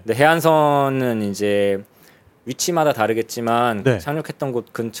 네네네. 근데 해안선은 이제 위치마다 다르겠지만 네. 착륙했던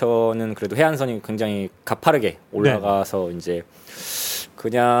곳 근처는 그래도 해안선이 굉장히 가파르게 올라가서 네. 이제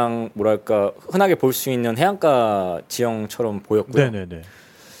그냥 뭐랄까 흔하게 볼 수 있는 해안가 지형처럼 보였고요. 네네네.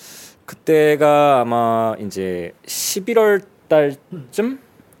 그때가 아마 이제 11월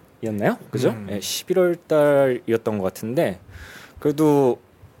달쯤이었나요? 그죠? 네, 11월 달이었던 것 같은데 그래도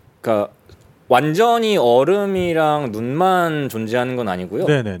그러니까 완전히 얼음이랑 눈만 존재하는 건 아니고요.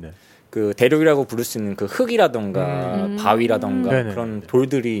 네네네. 그 대륙이라고 부를 수 있는 그 흙이라던가 바위라던가 네네네. 그런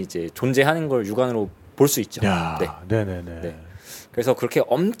돌들이 이제 존재하는 걸 육안으로 볼 수 있죠. 야, 네. 네네네. 네. 그래서 그렇게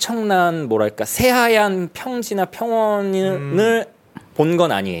엄청난 뭐랄까 새하얀 평지나 평원을 본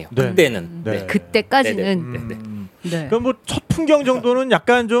건 아니에요. 네. 그때는. 네. 그때까지는. 네. 그럼 뭐 첫 풍경 정도는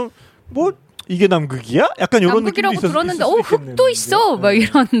약간 좀 뭐 이게 남극이야? 약간 이런 느낌도 있었을 들었는데 흙도 있어. 막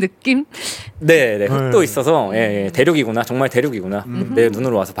이런 느낌. 네, 흙도 있어서 대륙이구나. 정말 대륙이구나. 내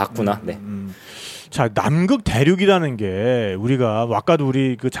눈으로 와서 봤구나. 네. 자, 남극 대륙이라는 게 우리가 아까도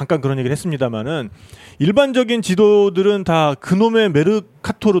우리 그 잠깐 그런 얘기를 했습니다만은 일반적인 지도들은 다 그놈의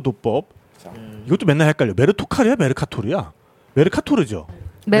메르카토르 도법. 이것도 맨날 헷갈려. 메르토카르야, 메르카토르야? 메르카토르죠.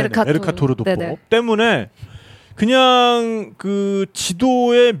 메르카토르 도법 네네. 때문에 그냥 그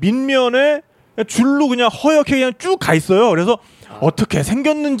지도의 밑면에 줄로 그냥 허옇게 그냥 쭉 가 있어요. 그래서 어떻게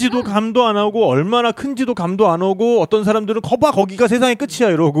생겼는지도 감도 안 하고 얼마나 큰지도 감도 안 오고 어떤 사람들은 거기가 세상의 끝이야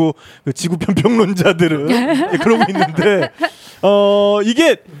이러고 그 지구편 평론자들은 그러고 있는데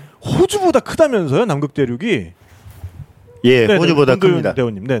이게 호주보다 크다면서요? 남극 대륙이? 예, 네네, 호주보다 큽니다.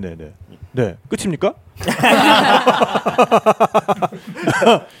 대원님, 네네네. 네, 끝입니까?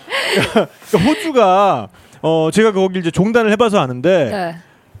 호주가 제가 거기 이제 종단을 해봐서 아는데. 네.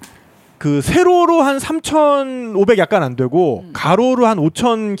 그 세로로 한 3,500 약간 안 되고 가로로 한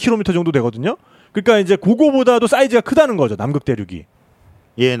 5,000km 정도 되거든요. 그러니까 이제 그거보다도 사이즈가 크다는 거죠. 남극 대륙이.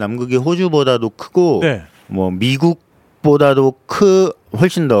 예, 남극이 호주보다도 크고 네. 뭐 미국보다도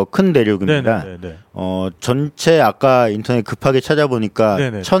훨씬 더 큰 대륙입니다. 네네네네. 전체 아까 인터넷 급하게 찾아보니까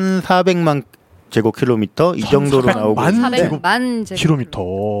 1,400만 제곱킬로미터 이 정도로 나오고 400만 제곱킬로미터.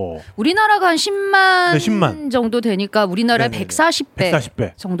 우리나라가 한 10만 정도 되니까 우리나라의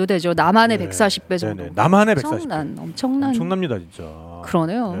 140배 정도 되죠. 남한의 140배 정도. 남한의 140배. 엄청납니다 진짜.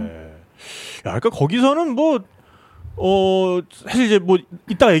 그러네요. 네. 야, 그러니까 거기서는 뭐 사실 이제 뭐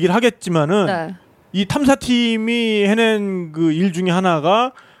이따가 얘기를 하겠지만은 네. 이 탐사팀이 해낸 그 일 중에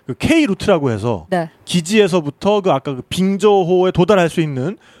하나가 그 K 루트라고 해서 네. 기지에서부터 그 아까 그 빙저호에 도달할 수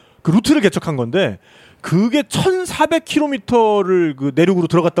있는 그 루트를 개척한 건데 그게 1,400km를 그 내륙으로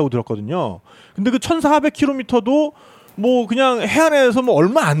들어갔다고 들었거든요. 근데 그 1,400km도 뭐 그냥 해안에서 뭐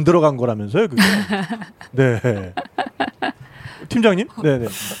얼마 안 들어간 거라면서요, 그게. 네. 팀장님? 네네.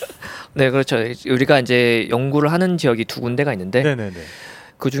 네, 그렇죠. 우리가 이제 연구를 하는 지역이 두 군데가 있는데 네네네.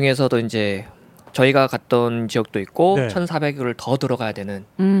 그 중에서도 이제 저희가 갔던 지역도 있고 네. 1,400을 더 들어가야 되는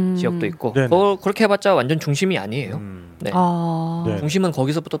지역도 있고 그렇게 해봤자 완전 중심이 아니에요. 네. 중심은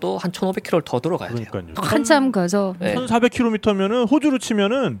거기서부터도 한 1,500km를 더 들어가야 돼요. 한참 가서 1,400km면은 호주로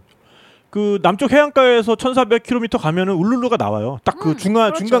치면은 그 남쪽 해안가에서 1,400km 가면은 울룰루가 나와요. 딱 그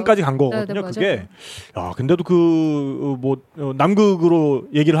그렇죠. 중간까지 간 거거든요. 그게. 야, 근데도 그 뭐 남극으로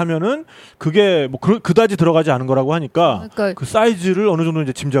얘기를 하면은 그게 뭐 그다지 들어가지 않은 거라고 하니까 그러니까 그 사이즈를 어느 정도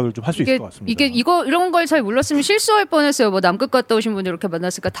이제 짐작을 좀 할 수 있을 것 같습니다. 이게 이런 걸 잘 몰랐으면 실수할 뻔했어요. 뭐 남극 갔다 오신 분들 이렇게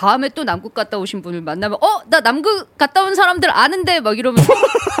만났으니까 다음에 또 남극 갔다 오신 분을 만나면 나 남극 갔다 온 사람들 아는데 막 이러면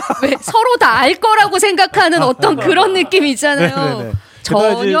왜 서로 다 알 거라고 생각하는 어떤 그런 느낌이 있잖아요. 네네네.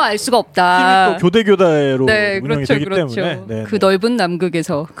 전혀 알 수가 없다. 팀이 또 교대교대로 운영이 되기 때문에 네네. 그 넓은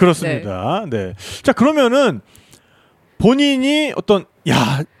남극에서 그렇습니다. 네. 자, 그러면은 본인이 어떤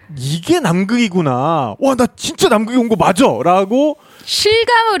이게 남극이구나. 와, 나 진짜 남극에 온 거 맞아라고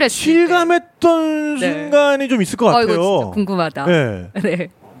실감했던 순간이 좀 있을 것 같아요. 이거 진짜 궁금하다. 네. 네.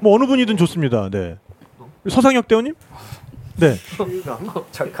 뭐 어느 분이든 좋습니다. 네. 서상혁 대원님? 네.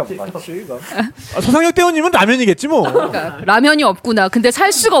 잠깐만. 서상혁 대원님은 라면이겠지 뭐. 그러니까, 라면이 없구나. 근데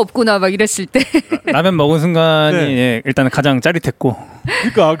살 수가 없구나. 막 이랬을 때. 라면 먹은 순간이 네. 일단은 가장 짜릿했고.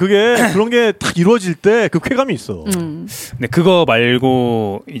 그러니까 그게 그런 게 딱 이루어질 때 그 쾌감이 있어. 근데 그거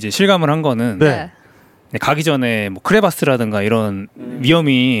말고 이제 실감을 한 거는 네. 가기 전에 뭐 크레바스라든가 이런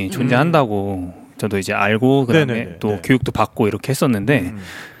위험이 존재한다고 저도 이제 알고 그다음에 또 교육도 받고 이렇게 했었는데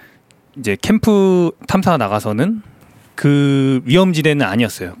이제 캠프 탐사 나가서는 그 위험지대는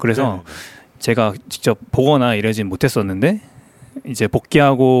아니었어요. 그래서 제가 직접 보거나 이러진 못했었는데 이제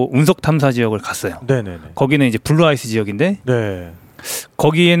복귀하고 운석 탐사 지역을 갔어요. 네네네. 거기는 이제 블루 아이스 지역인데 네.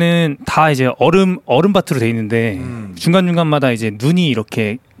 거기에는 다 이제 얼음밭으로 돼 있는데 중간 중간마다 이제 눈이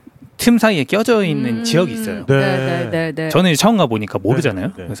이렇게 틈 사이에 껴져 있는 지역이 있어요. 네. 저는 이제 처음 가 보니까 모르잖아요.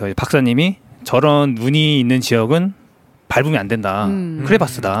 네. 그래서 박사님이 저런 눈이 있는 지역은 밟으면 안 된다.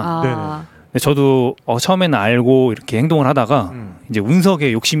 크레바스다. 근데 저도 처음에는 알고 이렇게 행동을 하다가 이제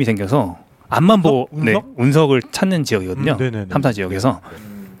운석에 욕심이 생겨서 앞만 보고 운석을 찾는 지역이거든요. 탐사 지역에서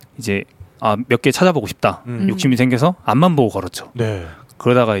이제 몇 개 찾아보고 싶다. 욕심이 생겨서 앞만 보고 걸었죠. 네.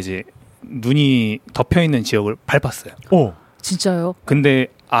 그러다가 이제 눈이 덮여 있는 지역을 밟았어요. 오. 진짜요? 근데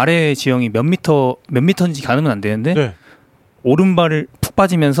아래 지형이 몇 미터인지 가늠은 안 되는데 네. 오른발을 푹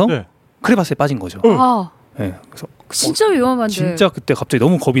빠지면서 네. 크레바스에 빠진 거죠. 네, 그래서 진짜 위험한데. 진짜 그때 갑자기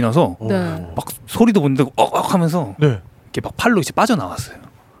너무 겁이 나서 막 소리도 못 내고 억억 하면서 이렇게 막 팔로 이제 빠져나왔어요.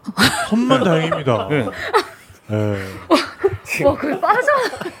 천만 다행입니다. 네. 와, 그게 빠져.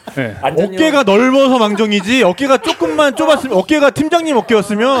 네. 어깨가 넓어서 망정이지 어깨가 조금만 좁았으면 어깨가 팀장님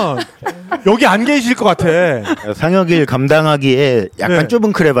어깨였으면 여기 안 계실 것 같아. 상혁이를 감당하기에 약간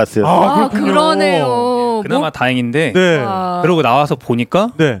좁은 크레바스였어요. 그러네요. 그나마 다행인데 그러고 나와서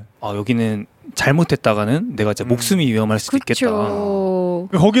보니까 여기는 잘못했다가는 내가 진짜 목숨이 위험할 수도 있겠다.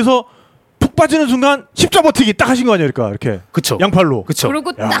 거기서 푹 빠지는 순간 십자 버티기 딱 하신 거 아니에요, 이렇게. 그쵸. 양팔로. 그쵸.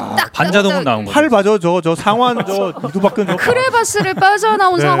 그리고 딱딱 반자동으로 나온 거죠. 팔 맞아, 저 상완 이두박근 크레바스를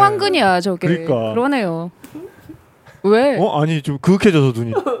빠져나온 상완근이야, 저게. 그러니까. 그러네요. 왜? 아니 좀 그윽해져서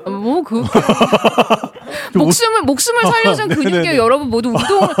눈이. 뭐 목숨을 살려준 근육이에요. 여러분 모두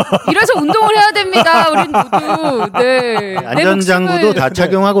이래서 운동을 해야 됩니다. 우린 모두. 네. 안전장구도 다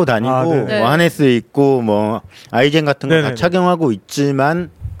착용하고 다니고 뭐 하네스 있고 뭐 아이젠 같은 거 다 착용하고 있지만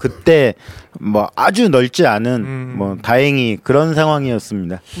그때 뭐 아주 넓지 않은 뭐 다행히 그런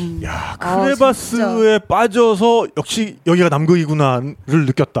상황이었습니다. 야, 크레바스에 빠져서 역시 여기가 남극이구나를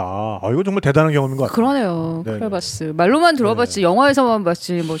느꼈다. 이거 정말 대단한 경험인 것 같아요. 그러네요. 크레바스 말로만 들어봤지 영화에서만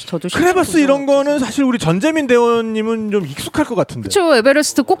봤지 뭐 저도 크레바스 이런 거는 사실 우리 전재민 대원님은 좀 익숙할 것 같은데. 그렇죠.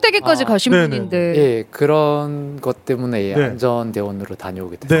 에베레스트 꼭대기까지 가신 분인데. 예, 그런 것 때문에 안전 대원으로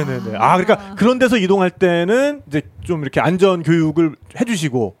다녀오게 됐어요. 네네네. 그러니까 그런 데서 이동할 때는 이제 좀 이렇게 안전 교육을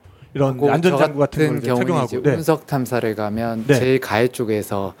해주시고. 이런 안전장구 같은 걸 착용하고 운석 탐사를 가면 제일 가해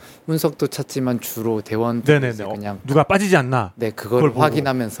쪽에서 운석도 찾지만 주로 대원들에서 그냥 누가 빠지지 않나 그걸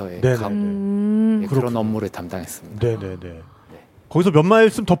확인하면서 가고 그런 업무를 담당했습니다. 네네네. 거기서 몇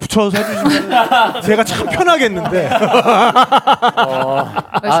말씀 덧붙여서 해주시면 제가 참 편하겠는데.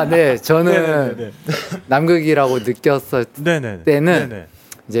 네, 저는 남극이라고 느꼈을 때는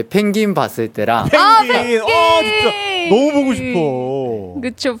이제 펭귄 봤을 때랑 펭귄 진짜 너무 보고 싶어.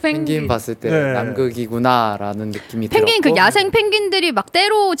 그쵸, 펭귄 봤을 때 남극이구나라는 느낌이 펭귄 들었고 그 야생 펭귄들이 막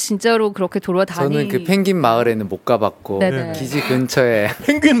때로 진짜로 그렇게 돌아다니. 저는 그 펭귄 마을에는 못 가봤고 기지 근처에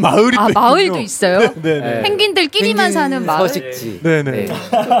펭귄 마을이 마을도 있어요. 네네. 펭귄들끼리만 펭귄 사는 마을. 서식지. 네네.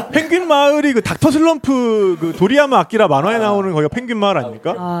 펭귄 마을이 그 닥터 슬럼프 그 도리야마 아키라 만화에 나오는 거기가 펭귄 마을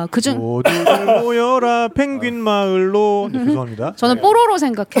아닙니까? 그중 모두들 모여라 펭귄 마을로. 죄송합니다. 저는 뽀로로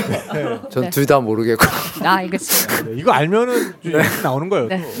생각해요. 전 둘 다 모르겠고. 알겠습니다. 이거 알면은 나오는 거예요.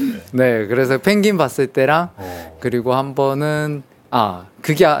 네, 그래서 펭귄 봤을 때랑 그리고 한 번은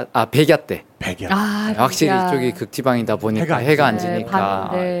그게 백야 때. 백야. 확실히 이쪽이 극지방이다 보니까 해가 안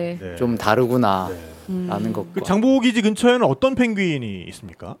지니까 좀 다르구나 라는 것. 그 장보기지 근처에는 어떤 펭귄이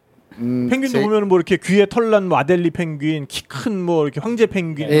있습니까? 펭귄도 보면 뭐 이렇게 귀에 털난 뭐 아델리 펭귄, 키 큰 뭐 이렇게 황제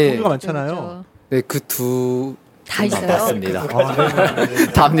펭귄 종류가 많잖아요. 그렇죠. 네, 그 두 다 있어요. 맞습니다.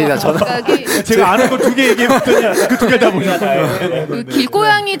 답니다. 저는 제가 아는 거 2개 얘기해봤더니 그 2개 다 보셨어요. 그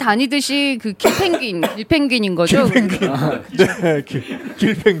길고양이 다니듯이 그 길펭귄인 거죠. 길펭귄. 네,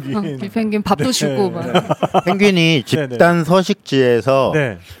 길펭귄. 길펭귄 밥도 주고 막. 펭귄이 집단 서식지에서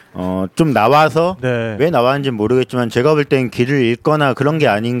좀 나와서 왜 나왔는지 모르겠지만 제가 볼 땐 길을 잃거나 그런 게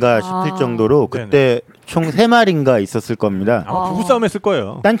아닌가 싶을 정도로 그때 총 3마리인가 있었을 겁니다. 부부싸움 했을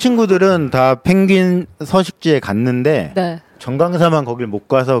거예요. 딴 친구들은 다 펭귄 서식지에 갔는데 정강사만 거길 못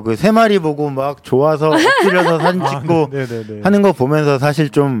가서 그 3마리 보고 막 좋아서 엎드려서 사진 찍고 하는 거 보면서 사실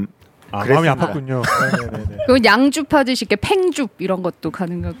좀 마음이 아팠군요. 그 양주 파듯이 이렇게 팽줍 이런 것도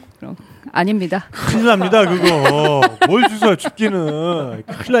가능하고 그럼 아닙니다. 큰일 납니다 그거. 뭘 주워요 죽기는.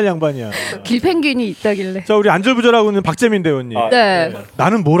 큰일 날 양반이야. 길펭귄이 있다길래. 자, 우리 안절부절하고 있는 박재민 대원님.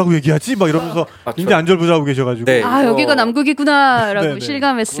 나는 뭐라고 얘기하지? 막 이러면서 굉장히 안절부절하고 계셔가지고. 여기가 남극이구나라고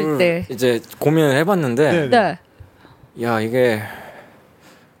실감했을 때 이제 고민을 해봤는데 야, 이게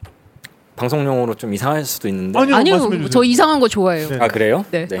방송용으로 좀 이상할 수도 있는데. 아니요, 저 이상한 거 좋아해요. 그래요?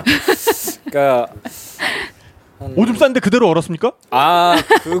 네. 그러니까 오줌 쌌는데 그대로 얼었습니까? 아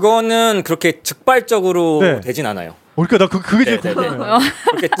그거는 그렇게 즉발적으로 되진 않아요. 그러니까 나 그게 제일 궁금해요.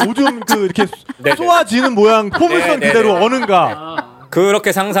 오줌 이렇게 쏘아지는 모양 포물선 그대로 어는가?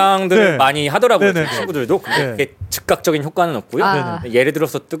 그렇게 상상들을 많이 하더라고요. 친구들도. 그렇게 즉각적인 효과는 없고요. 예를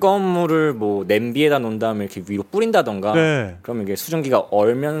들어서 뜨거운 물을 뭐 냄비에다 놓은 다음에 이렇게 위로 뿌린다던가 그러면 이게 수증기가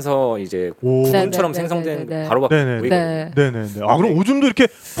얼면서 이제 구름처럼 생성된 바로 보이거든요. 아 그럼 오줌도 이렇게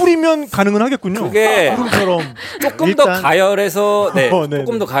뿌리면 가능은 하겠군요. 그게 조금 더 가열해서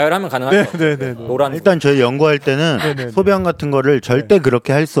조금 더 가열하면 가능하죠. 일단 저희 연구할 때는 소변 같은 거를 절대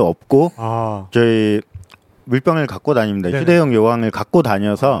그렇게 할 수 없고 저희 물병을 갖고 다닙니다. 휴대용 요강을 갖고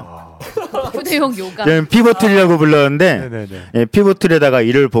다녀서 휴대용 요강. 저는 피보틀이라고 불렀는데 피보틀에다가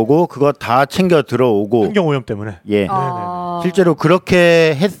이를 보고 그거 다 챙겨 들어오고 환경 오염 때문에 실제로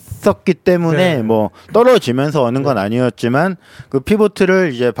그렇게 했었기 때문에 뭐 떨어지면서 어는 건 아니었지만 그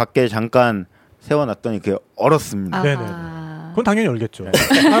피보틀을 이제 밖에 잠깐 세워놨더니 그게 얼었습니다. 그건 당연히 얼겠죠.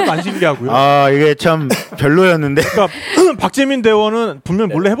 하나도 안 신기하고요. 이게 참 별로였는데. 그러니까 박재민 대원은 분명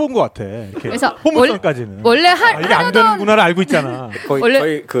몰래 해본 것 같아. 그래서 포물선까지는 원래 이게 안 되는구나를 알고 있잖아.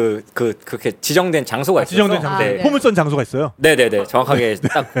 저희 그렇게 지정된 장소가 있어요. 지정된 장소. 포물선 장소가 있어요. 네네네. 정확하게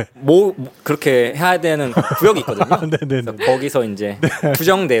딱 그렇게 해야 되는 구역이 있거든요. 그래서 거기서 이제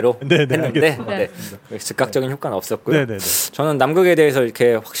규정대로 했는데 즉각적인 효과는 없었고요. 저는 남극에 대해서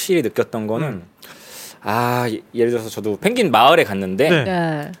이렇게 확실히 느꼈던 거는. 예를 들어서 저도 펭귄 마을에 갔는데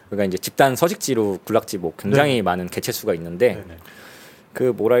그러니까 이제 집단 서식지로 군락지 뭐 굉장히 많은 개체수가 있는데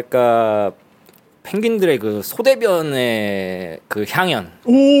그 뭐랄까 펭귄들의 그 소대변의 그 향연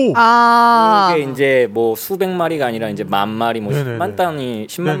그게 이제 뭐 수백 마리가 아니라 이제 만 마리 뭐 10만 단위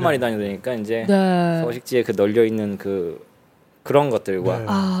 10만 마리 단위 되니까 이제 서식지에 그 널려 있는 그런 것들과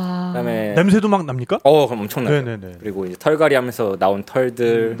그다음에 냄새도 막 납니까? 그럼 엄청나요. 그리고 이제 털갈이 하면서 나온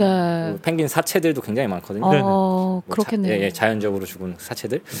털들, 펭귄 사체들도 굉장히 많거든요. 그렇겠네요. 자연적으로 죽은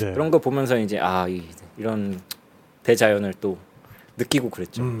사체들 그런 거 보면서 이제 이런 대자연을 또 느끼고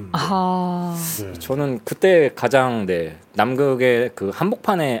그랬죠. 저는 그때 가장 남극의 그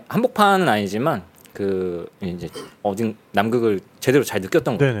한복판은 아니지만 그 이제 어딘 남극을 제대로 잘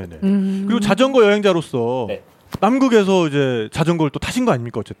느꼈던 것 같아요. 그리고 자전거 여행자로서. 남극에서 이제 자전거를 또 타신 거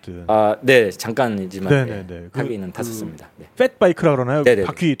아닙니까 어쨌든? 네 잠깐이지만 타기는 탔었습니다. 팻바이크라 그러나요?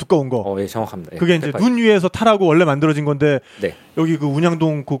 바퀴 두꺼운 거. 네 정확합니다. 그게 이제 눈 위에서 타라고 원래 만들어진 건데 여기 그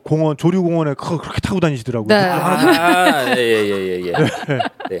운양동 그 공원 조류공원에 그렇게 타고 다니시더라고요. 예.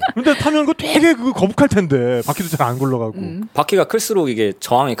 근데 타면 그 되게 거북할 텐데 바퀴도 잘 안 굴러가고. 바퀴가 클수록 이게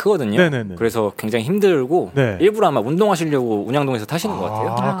저항이 크거든요. 그래서 굉장히 힘들고 일부러 아마 운동하시려고 운양동에서 타시는 것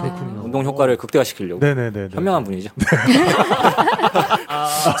같아요. 그렇군요. 운동 효과를 극대화시키려고. 현명한 분이죠.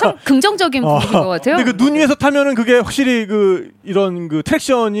 좀 긍정적인 분인 것 같아요. 근데 그 눈 위에서 타면은 그게 확실히 이런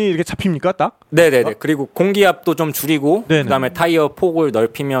트랙션이 이렇게 잡힙니까 딱? 네네네. 그리고 공기압도 좀 줄이고 그다음에 타이어 폭을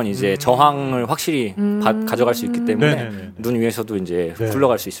넓히면 이제 저항을 확실히 가져갈 수 있기 때문에 눈 위에서도 이제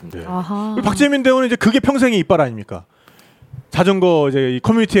굴러갈 수 있습니다. 박재민 대원은 이제 그게 평생의 이빨 아닙니까? 자전거 이제 이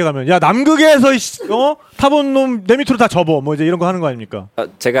커뮤니티에 가면 야 남극에서 타본 놈 내 밑으로 다 접어 뭐 이제 이런 거 하는 거 아닙니까?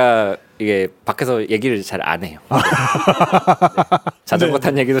 제가 이게 밖에서 얘기를 잘 안 해요. 자전거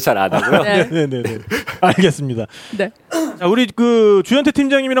탄 얘기도 잘 안 하고요. 알겠습니다. 자, 우리 그 주현태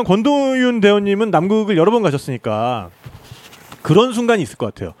팀장님이랑 권도윤 대원님은 남극을 여러 번 가셨으니까 그런 순간이 있을 것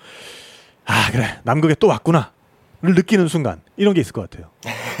같아요. 그래 남극에 또 왔구나를 느끼는 순간 이런 게 있을 것 같아요.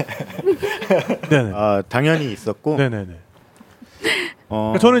 당연히 있었고.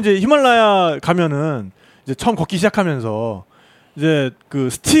 저는 이제 히말라야 가면은 이제 처음 걷기 시작하면서 이제 그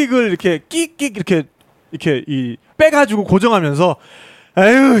스틱을 이렇게 끽끽 이렇게 빼가지고 고정하면서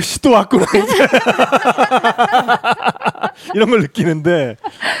에휴 씨 또 왔구나 이제 이런 걸 느끼는데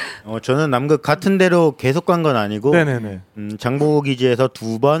저는 남극 같은 데로 계속 간 건 아니고 장보 기지에서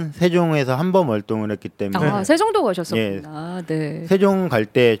 2번, 세종에서 1번 활동을 했기 때문에 세종도 가셨었구나. 세종 갈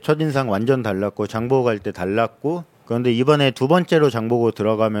때 첫인상 완전 달랐고 장보 갈 때 달랐고 그런데 이번에 2번째로 장보고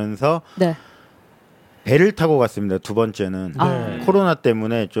들어가면서 배를 타고 갔습니다. 2번째는 코로나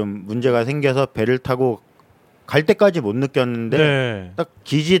때문에 좀 문제가 생겨서 배를 타고 갈 때까지 못 느꼈는데 딱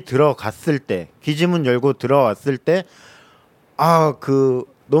기지 들어갔을 때 기지문 열고 들어왔을 때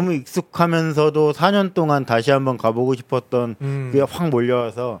너무 익숙하면서도 4년 동안 다시 한번 가보고 싶었던 그게 확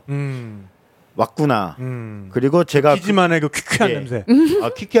몰려와서 왔구나. 그리고 제가 기지만의 그 퀴퀴한 냄새.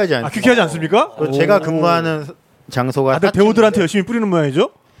 퀴퀴하지 않습니까? 퀴퀴하지 않습니까? 제가 근무하는 장소가 배우들한테 열심히 뿌리는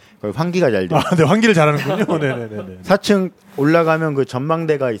모양이죠? 환기가 잘 돼요. 환기를 잘하는군요. 4층 올라가면 그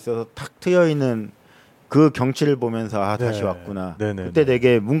전망대가 있어서 탁 트여 있는 그 경치를 보면서 다시 왔구나. 그때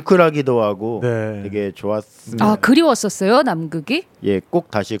되게 뭉클하기도 하고 되게 좋았습니다. 그리웠었어요 남극이? 꼭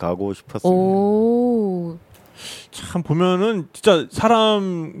다시 가고 싶었습니다. 참 보면은 진짜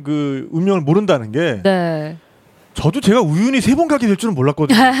사람 그 운명을 모른다는 게. 네. 저도 제가 우연히 3번 가게 될 줄은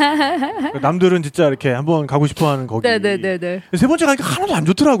몰랐거든요. 남들은 진짜 이렇게 한번 가고 싶어하는 거기. 네네네네. 세 번째 가니까 하나도 안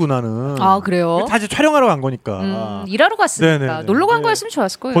좋더라고 나는. 아 그래요? 다 이제 촬영하러 간 거니까. 일하러 갔으니까. 네네네. 놀러 간 거였으면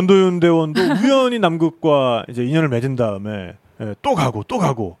좋았을 거예요. 권도윤 대원도 우연히 남극과 이제 인연을 맺은 다음에 또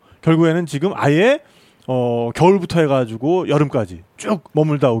가고 결국에는 지금 아예 겨울부터 해가지고 여름까지 쭉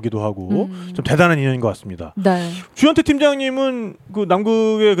머물다 오기도 하고 좀 대단한 인연인 것 같습니다. 네. 주현태 팀장님은 그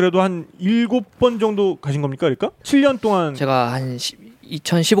남극에 그래도 한 7번 정도 가신 겁니까, 그러니까? 7년 동안 제가 한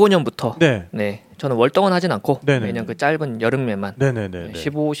 2015년부터 네. 저는 월동은 하진 않고 매년 그 짧은 여름에만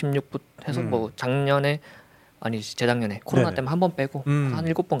 15, 16부 해서 뭐 작년에 아니 재작년에 코로나 때문에 한 번 빼고 한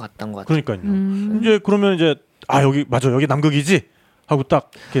 7번 갔던 것 같아요. 그러니까요. 이제 그러면 이제 여기 맞아 여기 남극이지 하고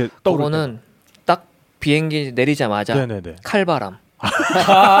딱 이렇게 떠오르는. 그거는 딱 비행기 내리자마자 칼바람.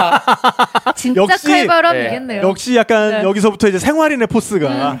 진짜 칼바람이겠네요. 역시 약간 여기서부터 이제 생활인의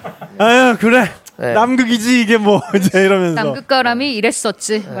포스가 아유 그래 남극이지 이게 뭐 이제 이러면서 남극바람이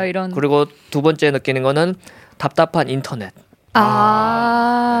이랬었지 막 이런. 그리고 두 번째 느끼는 거는 답답한 인터넷.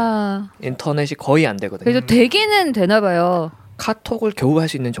 인터넷이 거의 안 되거든요. 그래도 되기는 되나 봐요. 카톡을 겨우 할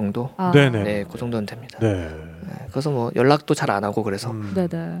수 있는 정도. 네, 그 정도는 됩니다. 그래서 뭐 연락도 잘 안 하고 그래서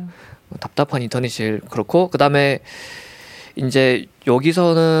답답한 인터넷이 제일 그렇고 그다음에 이제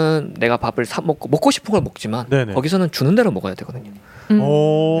여기서는 내가 밥을 사 먹고 싶은 걸 먹지만 거기서는 주는 대로 먹어야 되거든요.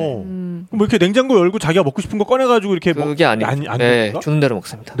 뭐 이렇게 냉장고 열고 자기가 먹고 싶은 거 꺼내가지고 이렇게 그게 아니고 네, 주는 대로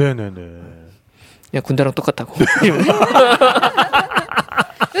먹습니다. 네네네. 그냥 군대랑 똑같다고.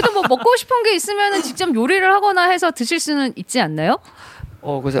 그래도 뭐 먹고 싶은 게 있으면은 직접 요리를 하거나 해서 드실 수는 있지 않나요?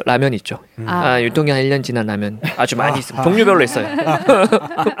 그래서 라면 있죠. 유통기 한 1년 지난 라면 아주 많이 있습니다. 종류별로 있어요.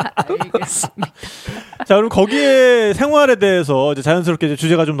 알겠습니다. 자, 그럼 거기에 생활에 대해서 이제 자연스럽게 이제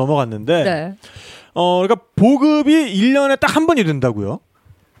주제가 좀 넘어갔는데, 그러니까 보급이 1년에 딱 한 번이 된다고요?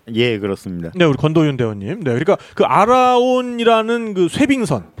 예, 그렇습니다. 네, 우리 권도윤 대원님. 네, 그러니까 그 아라온이라는 그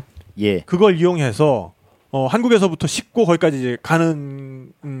쇠빙선, 그걸 이용해서 한국에서부터 싣고 거기까지 이제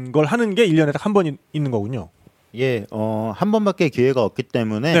가는 걸 하는 게 1년에 딱 한 번 있는 거군요. 예, 한 번밖에 기회가 없기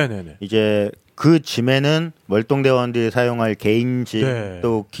때문에 이제 그 짐에는 월동대원들이 사용할 개인 짐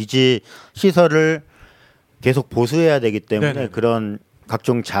또 기지 시설을 계속 보수해야 되기 때문에 그런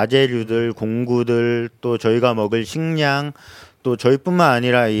각종 자재류들, 공구들 또 저희가 먹을 식량 또 저희뿐만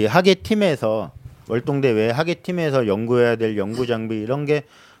아니라 이 하계팀에서 월동대 외 하계팀에서 연구해야 될 연구 장비 이런 게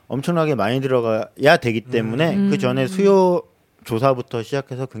엄청나게 많이 들어가야 되기 때문에 그 전에 수요 조사부터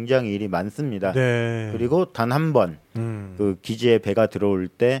시작해서 굉장히 일이 많습니다. 그리고 단 한 번 그 기지에 배가 들어올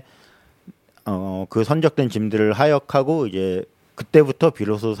때 그 선적된 짐들을 하역하고 이제 그때부터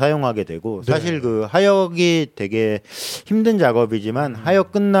비로소 사용하게 되고 사실 그 하역이 되게 힘든 작업이지만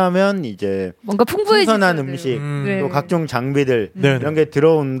하역 끝나면 이제 뭔가 풍성한 음식 또 각종 장비들 이런 게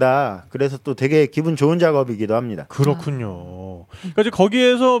들어온다. 그래서 또 되게 기분 좋은 작업이기도 합니다. 그렇군요. 그러니까 이제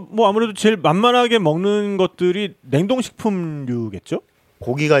거기에서 뭐 아무래도 제일 만만하게 먹는 것들이 냉동식품류겠죠?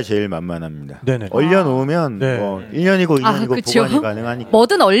 고기가 제일 만만합니다. 얼려놓으면 뭐 1년이고 2년이고 보관이 가능하니까.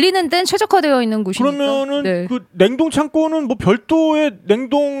 뭐든 얼리는 데는 최적화되어 있는 곳이니까. 그러면은 그 냉동 창고는 뭐 별도의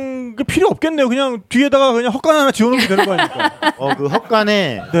냉동 필요 없겠네요. 그냥 뒤에다가 그냥 헛간 하나 지어놓으면 되는 거 아닙니까? 그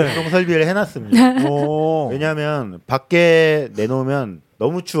헛간에 냉동 설비를 해놨습니다. 왜냐하면 밖에 내놓으면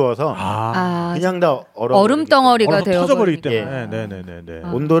너무 추워서 그냥 다 얼음 덩어리가 되어 터져버리기 때문에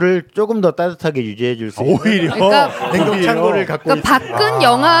온도를 조금 더 따뜻하게 유지해줄 수 있는 오히려 그러니까 냉동 창고를 갖고 밖은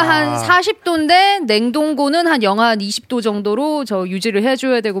영하 한 40도인데 냉동고는 한 영하 20도 정도로 유지를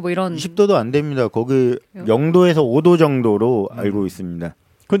해줘야 되고 뭐 이런. 20도도 안 됩니다. 거기 0도에서 5도 정도로 알고 있습니다.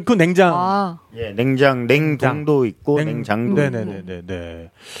 그 냉장. 냉동도 있고 냉장도. 네네네네.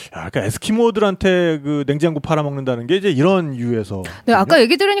 그러니까 에스키모들한테 그 냉장고 팔아 먹는다는 게 이제 이런 이유에서. 네, 아까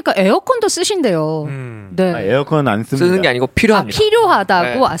얘기 들으니까 에어컨도 쓰신대요. 에어컨 안 씁니다. 쓰는 게 아니고 필요합니다.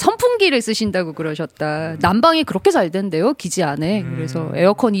 필요하다고. 선풍기를 쓰신다고 그러셨다. 난방이 그렇게 잘 된대요 기지 안에. 그래서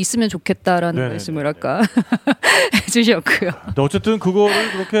에어컨이 있으면 좋겠다라는 말씀을 아까 해주셨고요. 어쨌든 그거를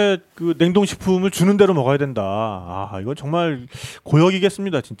그렇게 그 냉동식품을 주는 대로 먹어야 된다. 이건 정말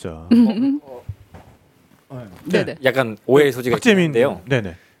고역이겠습니다. 진짜. 네네. 약간 오해의 소지가 있는데요.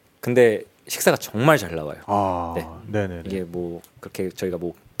 네네. 근데 식사가 정말 잘 나와요. 네네. 이게 뭐 그렇게 저희가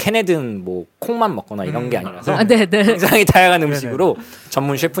뭐 캔에든 뭐 콩만 먹거나 이런 게 아니라서 네네. 굉장히 다양한 음식으로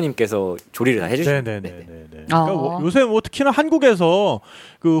전문 셰프님께서 조리를 다 해주시죠. 그러니까 요새 뭐 특히나 한국에서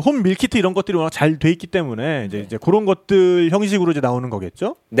그 홈 밀키트 이런 것들이 워낙 잘 돼 있기 때문에 이제 그런 것들 형식으로 이제 나오는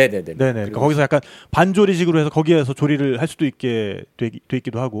거겠죠? 네네네. 그러니까 거기서 약간 반조리식으로 해서 거기에서 조리를 할 수도 있게 돼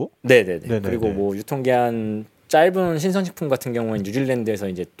있기도 하고. 네네네. 그리고 뭐 유통기한 짧은 신선식품 같은 경우는 뉴질랜드에서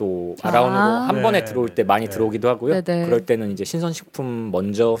이제 또 아라운으로 한 번에 들어올 때 많이 들어오기도 하고요. 그럴 때는 이제 신선식품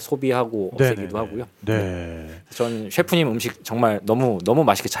먼저 소비하고 없애기도 하고요. 전 셰프님 음식 정말 너무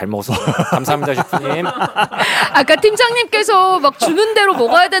맛있게 잘 먹어서 감사합니다, 셰프님. 아까 팀장님께서 막 주는 대로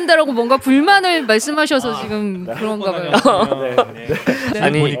먹어야 된다라고 뭔가 불만을 말씀하셔서 지금 그런가 봐요.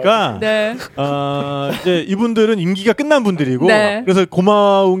 아니 보니까 이제 이분들은 임기가 끝난 분들이고 그래서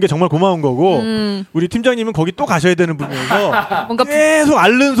고마운 게 정말 고마운 거고 우리 팀장님은 거기 또 가셔야 되는 분이어서 뭔가 계속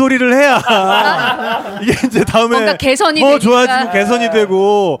앓는 소리를 해야 이게 이제 다음에 뭔가 개선이 더 좋아지고 개선이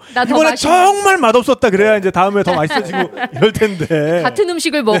되고 이번에 정말 맛없었다 그래야 이제 다음에 더 맛있어지고 이럴 텐데 같은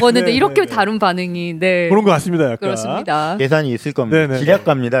음식을 먹었는데 이렇게 다른 반응이 그런 것 같습니다. 약간. 그렇습니다. 계산이 있을 겁니다.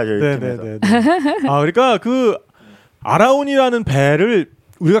 지략가입니다. 저희 팀에서. 그러니까 그 아라온이라는 배를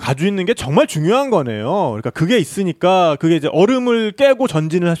우리가 가지고 있는 게 정말 중요한 거네요. 그러니까 그게 있으니까 그게 이제 얼음을 깨고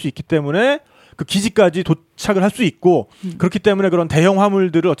전진을 할 수 있기 때문에 그 기지까지 도착을 할 수 있고 그렇기 때문에 그런 대형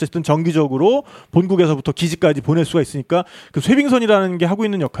화물들을 어쨌든 정기적으로 본국에서부터 기지까지 보낼 수가 있으니까 그 쇄빙선이라는 게 하고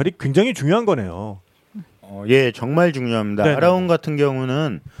있는 역할이 굉장히 중요한 거네요. 예, 정말 중요합니다. 아라온 같은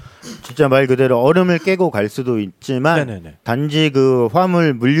경우는 진짜 말 그대로 얼음을 깨고 갈 수도 있지만 단지 그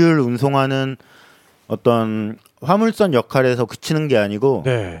화물 물류를 운송하는 어떤 화물선 역할에서 그치는 게 아니고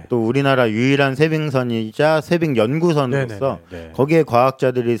또 우리나라 유일한 쇄빙선이자 쇄빙 연구선으로서 거기에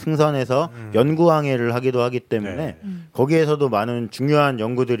과학자들이 승선해서 연구항해를 하기도 하기 때문에 거기에서도 많은 중요한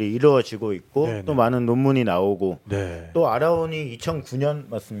연구들이 이루어지고 있고 또 많은 논문이 나오고 또 아라온이 2009년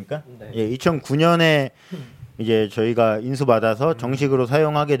맞습니까? 예, 2009년에 이제 저희가 인수받아서 정식으로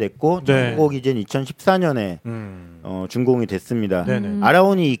사용하게 됐고 전국 이제 2014년에 준공이 됐습니다.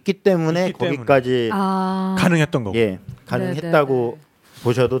 아라온이 있기 때문에 거기까지 가능했던 거고. 예, 가능했다고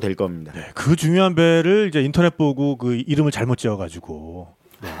보셔도 될 겁니다. 그 중요한 배를 이제 인터넷 보고 그 이름을 잘못 지어가지고.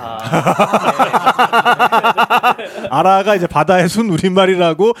 아라가 이제 바다의 순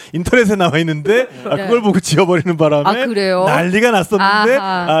우리말이라고 인터넷에 나와 있는데 그걸 보고 지어버리는 바람에 난리가 났었는데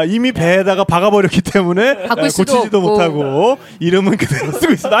이미 배에다가 박아버렸기 때문에 고치지도 못하고 이름은 그대로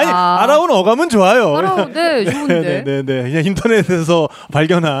쓰고 있어요. 아니 아라온 어감은 좋아요. 좋은데. 그냥 인터넷에서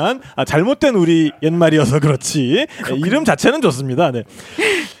발견한 잘못된 우리 옛말이어서 그렇지 이름 자체는 좋습니다.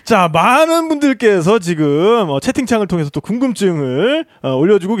 자, 많은 분들께서 지금 채팅창을 통해서 또 궁금증을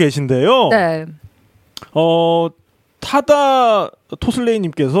올려주고 계신데요. 타다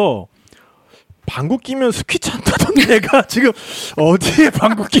토슬레이님께서 방구 끼면 스키 찬다던 애가 지금 어디에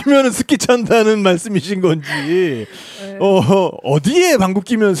방구 끼면 스키 찬다는 말씀이신 건지 어디에 방구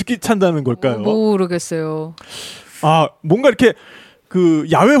끼면 스키 찬다는 걸까요? 모르겠어요. 뭔가 이렇게 그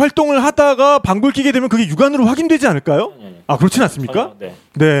야외 활동을 하다가 방구를 끼게 되면 그게 육안으로 확인되지 않을까요? 그렇진 않습니까?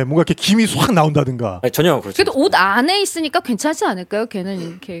 네, 뭔가 이렇게 김이 확 나온다든가. 전혀 그렇죠. 그래도 옷 안에 있으니까 괜찮지 않을까요? 걔는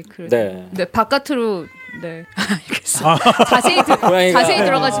이렇게 바깥으로 알겠어. 자세히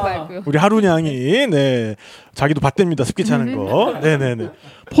들어가지 말고요. 우리 하루냥이 자기도 봤답니다. 습기 차는 거.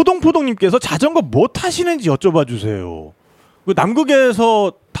 포동포동님께서 자전거 뭐 타시는지 여쭤봐 주세요. 그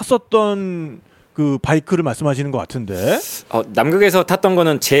남극에서 탔었던 그 바이크를 말씀하시는 것 같은데. 남극에서 탔던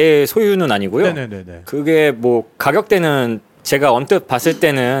거는 제 소유는 아니고요. 그게 뭐 가격대는 제가 언뜻 봤을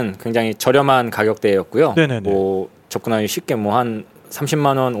때는 굉장히 저렴한 가격대였고요. 뭐 접근하기 쉽게 뭐 한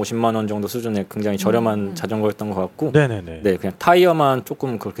 30만 원, 50만 원 정도 수준의 굉장히 저렴한 자전거였던 것 같고, 그냥 타이어만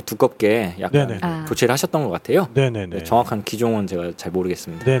조금 그렇게 두껍게 약간 교체를 하셨던 것 같아요. 정확한 기종은 제가 잘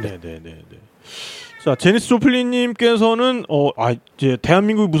모르겠습니다. 자, 제니스 조플린님께서는 이제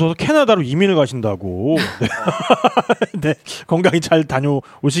대한민국이 무서워서 캐나다로 이민을 가신다고. 건강히 잘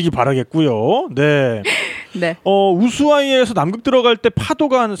다녀오시기 바라겠고요. 우스와이에서 남극 들어갈 때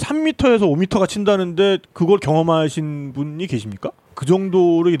파도가 한 3m에서 5m가 친다는데 그걸 경험하신 분이 계십니까? 그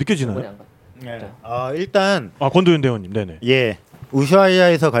정도로 느껴지나요? 일단 권도현 대원님, 예,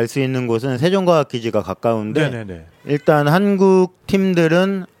 우슈아이아에서 갈 수 있는 곳은 세종과학기지가 가까운데 일단 한국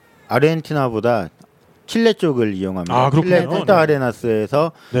팀들은 아르헨티나보다 칠레 쪽을 이용합니다. 칠레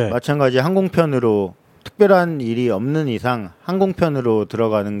푼타아레나스에서 마찬가지 항공편으로 특별한 일이 없는 이상 항공편으로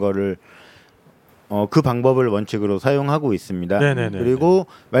들어가는 거를 그 방법을 원칙으로 사용하고 있습니다. 그리고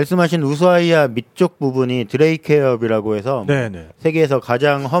말씀하신 우스와이아 밑쪽 부분이 드레이크 해협이라고 해서 세계에서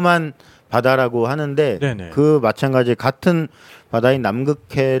가장 험한 바다라고 하는데 그 마찬가지 같은 바다인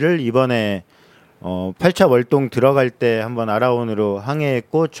남극해를 이번에 8차 월동 들어갈 때 한번 아라온으로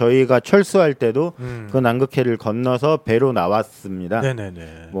항해했고 저희가 철수할 때도 그 남극해를 건너서 배로 나왔습니다.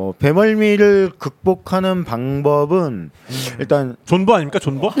 네네네. 뭐 배멀미를 극복하는 방법은 일단 존버 아닙니까?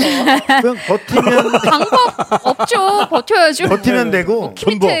 존버? 그냥 버티면 방법 없죠. 버텨야죠. 버티면 되고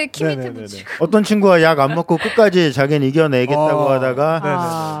존버. 어떤 친구가 약 안 먹고 끝까지 자기는 이겨내겠다고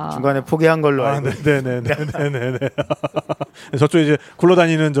하다가 중간에 포기한 걸로 알고 네네네. 저쪽 이제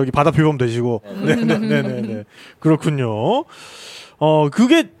굴러다니는 저기 바다 표범 되시고. 네네네. 그렇군요.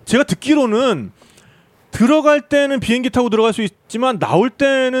 그게 제가 듣기로는 들어갈 때는 비행기 타고 들어갈 수 있지만 나올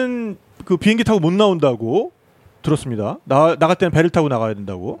때는 그 비행기 타고 못 나온다고 들었습니다. 나갈 때는 배를 타고 나가야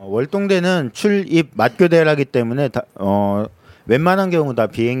된다고. 월동대는 출입 맞교대를 하기 때문에 웬만한 경우 다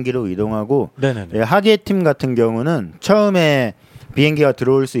비행기로 이동하고 하계팀 같은 경우는 처음에 비행기가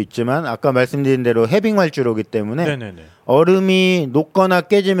들어올 수 있지만 아까 말씀드린 대로 해빙 활주로기 때문에 얼음이 녹거나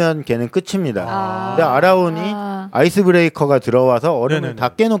깨지면 걔는 끝입니다. 근데 아라온이 아이스 브레이커가 들어와서 얼음을 다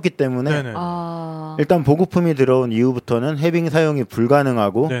깨놓기 때문에 일단 보급품이 들어온 이후부터는 해빙 사용이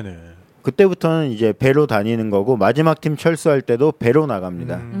불가능하고 그때부터는 이제 배로 다니는 거고 마지막 팀 철수할 때도 배로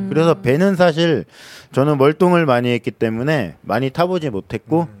나갑니다. 그래서 배는 사실 저는 월동을 많이 했기 때문에 많이 타보지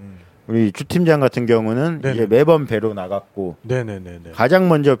못했고 우리 주 팀장 같은 경우는 이제 매번 배로 나갔고 가장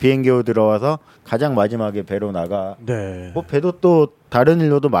먼저 비행기로 들어와서 가장 마지막에 배로 나가. 뭐 배도 또 다른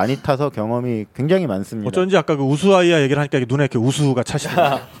일로도 많이 타서 경험이 굉장히 많습니다. 어쩐지 아까 그 우수아이야 얘기를 하니까 눈에 이렇게 우수가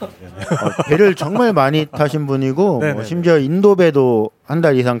차시네요. 배를 정말 많이 타신 분이고 뭐 심지어 인도 배도 한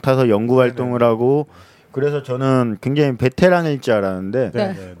달 이상 타서 연구 활동을 하고 그래서 저는 굉장히 베테랑일 줄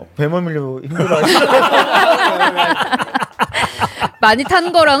알았는데 배멀미로 힘들어하시죠. 많이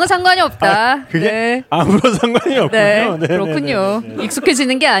탄 거랑은 상관이 없다. 그게 아무런 상관이 없군요. 그렇군요.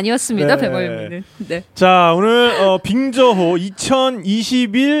 익숙해지는 게 아니었습니다. 배멀미는. 자, 오늘 빙저호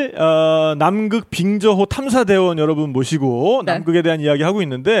 2021 남극 빙저호 탐사대원 여러분 모시고 남극에 대한 이야기 하고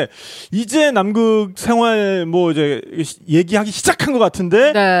있는데 이제 남극 생활 뭐 이제 얘기하기 시작한 것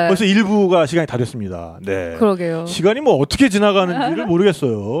같은데 벌써 1부가 시간이 다 됐습니다. 그러게요. 시간이 뭐 어떻게 지나가는지를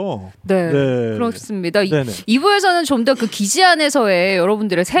모르겠어요. 그렇습니다. 2부에서는 좀 더 그 기지 안에서의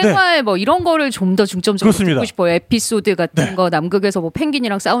여러분들의 생활 뭐 이런 거를 좀 더 중점적으로 듣고 싶어요. 에피소드 같은 거 남극에서 뭐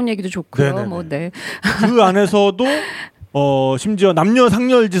펭귄이랑 싸운 얘기도 좋고요. 그 안에서도 심지어 남녀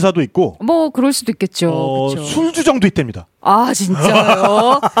상렬지사도 있고 뭐 그럴 수도 있겠죠. 술주정도 있답니다. 아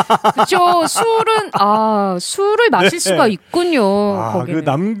진짜요? 그렇죠. 술을 마실 수가 있군요. 그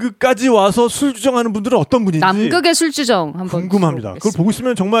남극까지 와서 술주정하는 분들은 어떤 분인지 남극의 술주정 한번 궁금합니다. 그걸 보고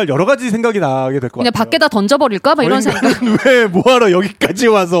있으면 정말 여러 가지 생각이 나게 될 것 같아요. 그냥 밖에다 던져버릴까? 막 이런 생각. 왜 뭐하러 여기까지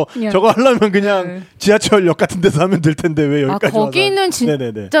와서 저거 하려면 그냥 지하철역 같은 데서 하면 될 텐데 왜 여기까지 와서. 거기는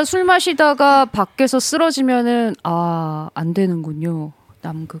진짜 술 마시다가 밖에서 쓰러지면은 안 되는군요.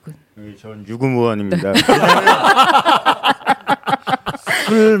 남극은. 전 유구무원입니다.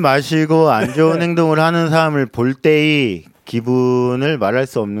 술 마시고 안 좋은 행동을 하는 사람을 볼 때의 기분을 말할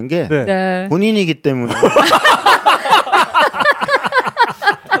수 없는 게 본인이기 때문에.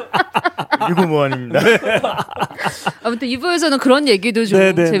 유구무원입니다. 아무튼 2부에서는 그런 얘기도 좀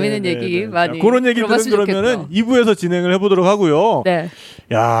재밌는 얘기 많이 그런 얘기들은 그러면은 2부에서 진행을 해보도록 하고요.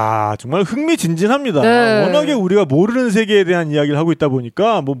 야 정말 흥미진진합니다. 워낙에 우리가 모르는 세계에 대한 이야기를 하고 있다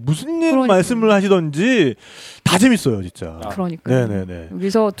보니까 뭐 무슨 말씀을 하시던지 다 재밌어요 진짜. 그러니까.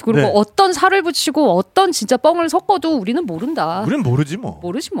 그래서 그리고 어떤 살을 붙이고 어떤 진짜 뻥을 섞어도 우리는 모른다. 우리는 모르지 뭐.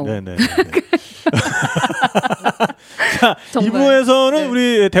 자 2부에서는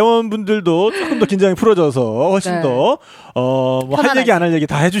우리 대원분들도 조금 더 긴장이 풀어져서 훨씬 더 할 얘기 안 할 얘기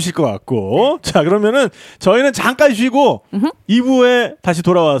다 해주실 것 같고 자 그러면은 저희는 잠깐 쉬고 2부에 다시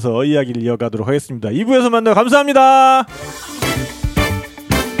돌아와서 이야기를 이어가도록 하겠습니다. 2부에서 만나요. 감사합니다.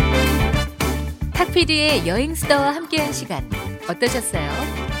 탁PD의 여행수다와 함께한 시간 어떠셨어요?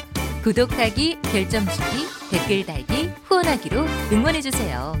 구독하기, 별점 주기, 댓글 달기, 후원하기로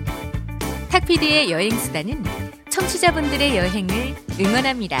응원해주세요. 탁PD의 여행수다는 청취자분들의 여행을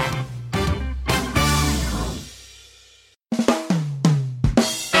응원합니다.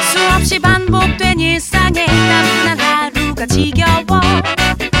 수없이 반복된 일상에 따분한 하루가 지겨워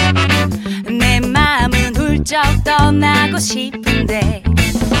내 마음은 훌쩍 떠나고 싶은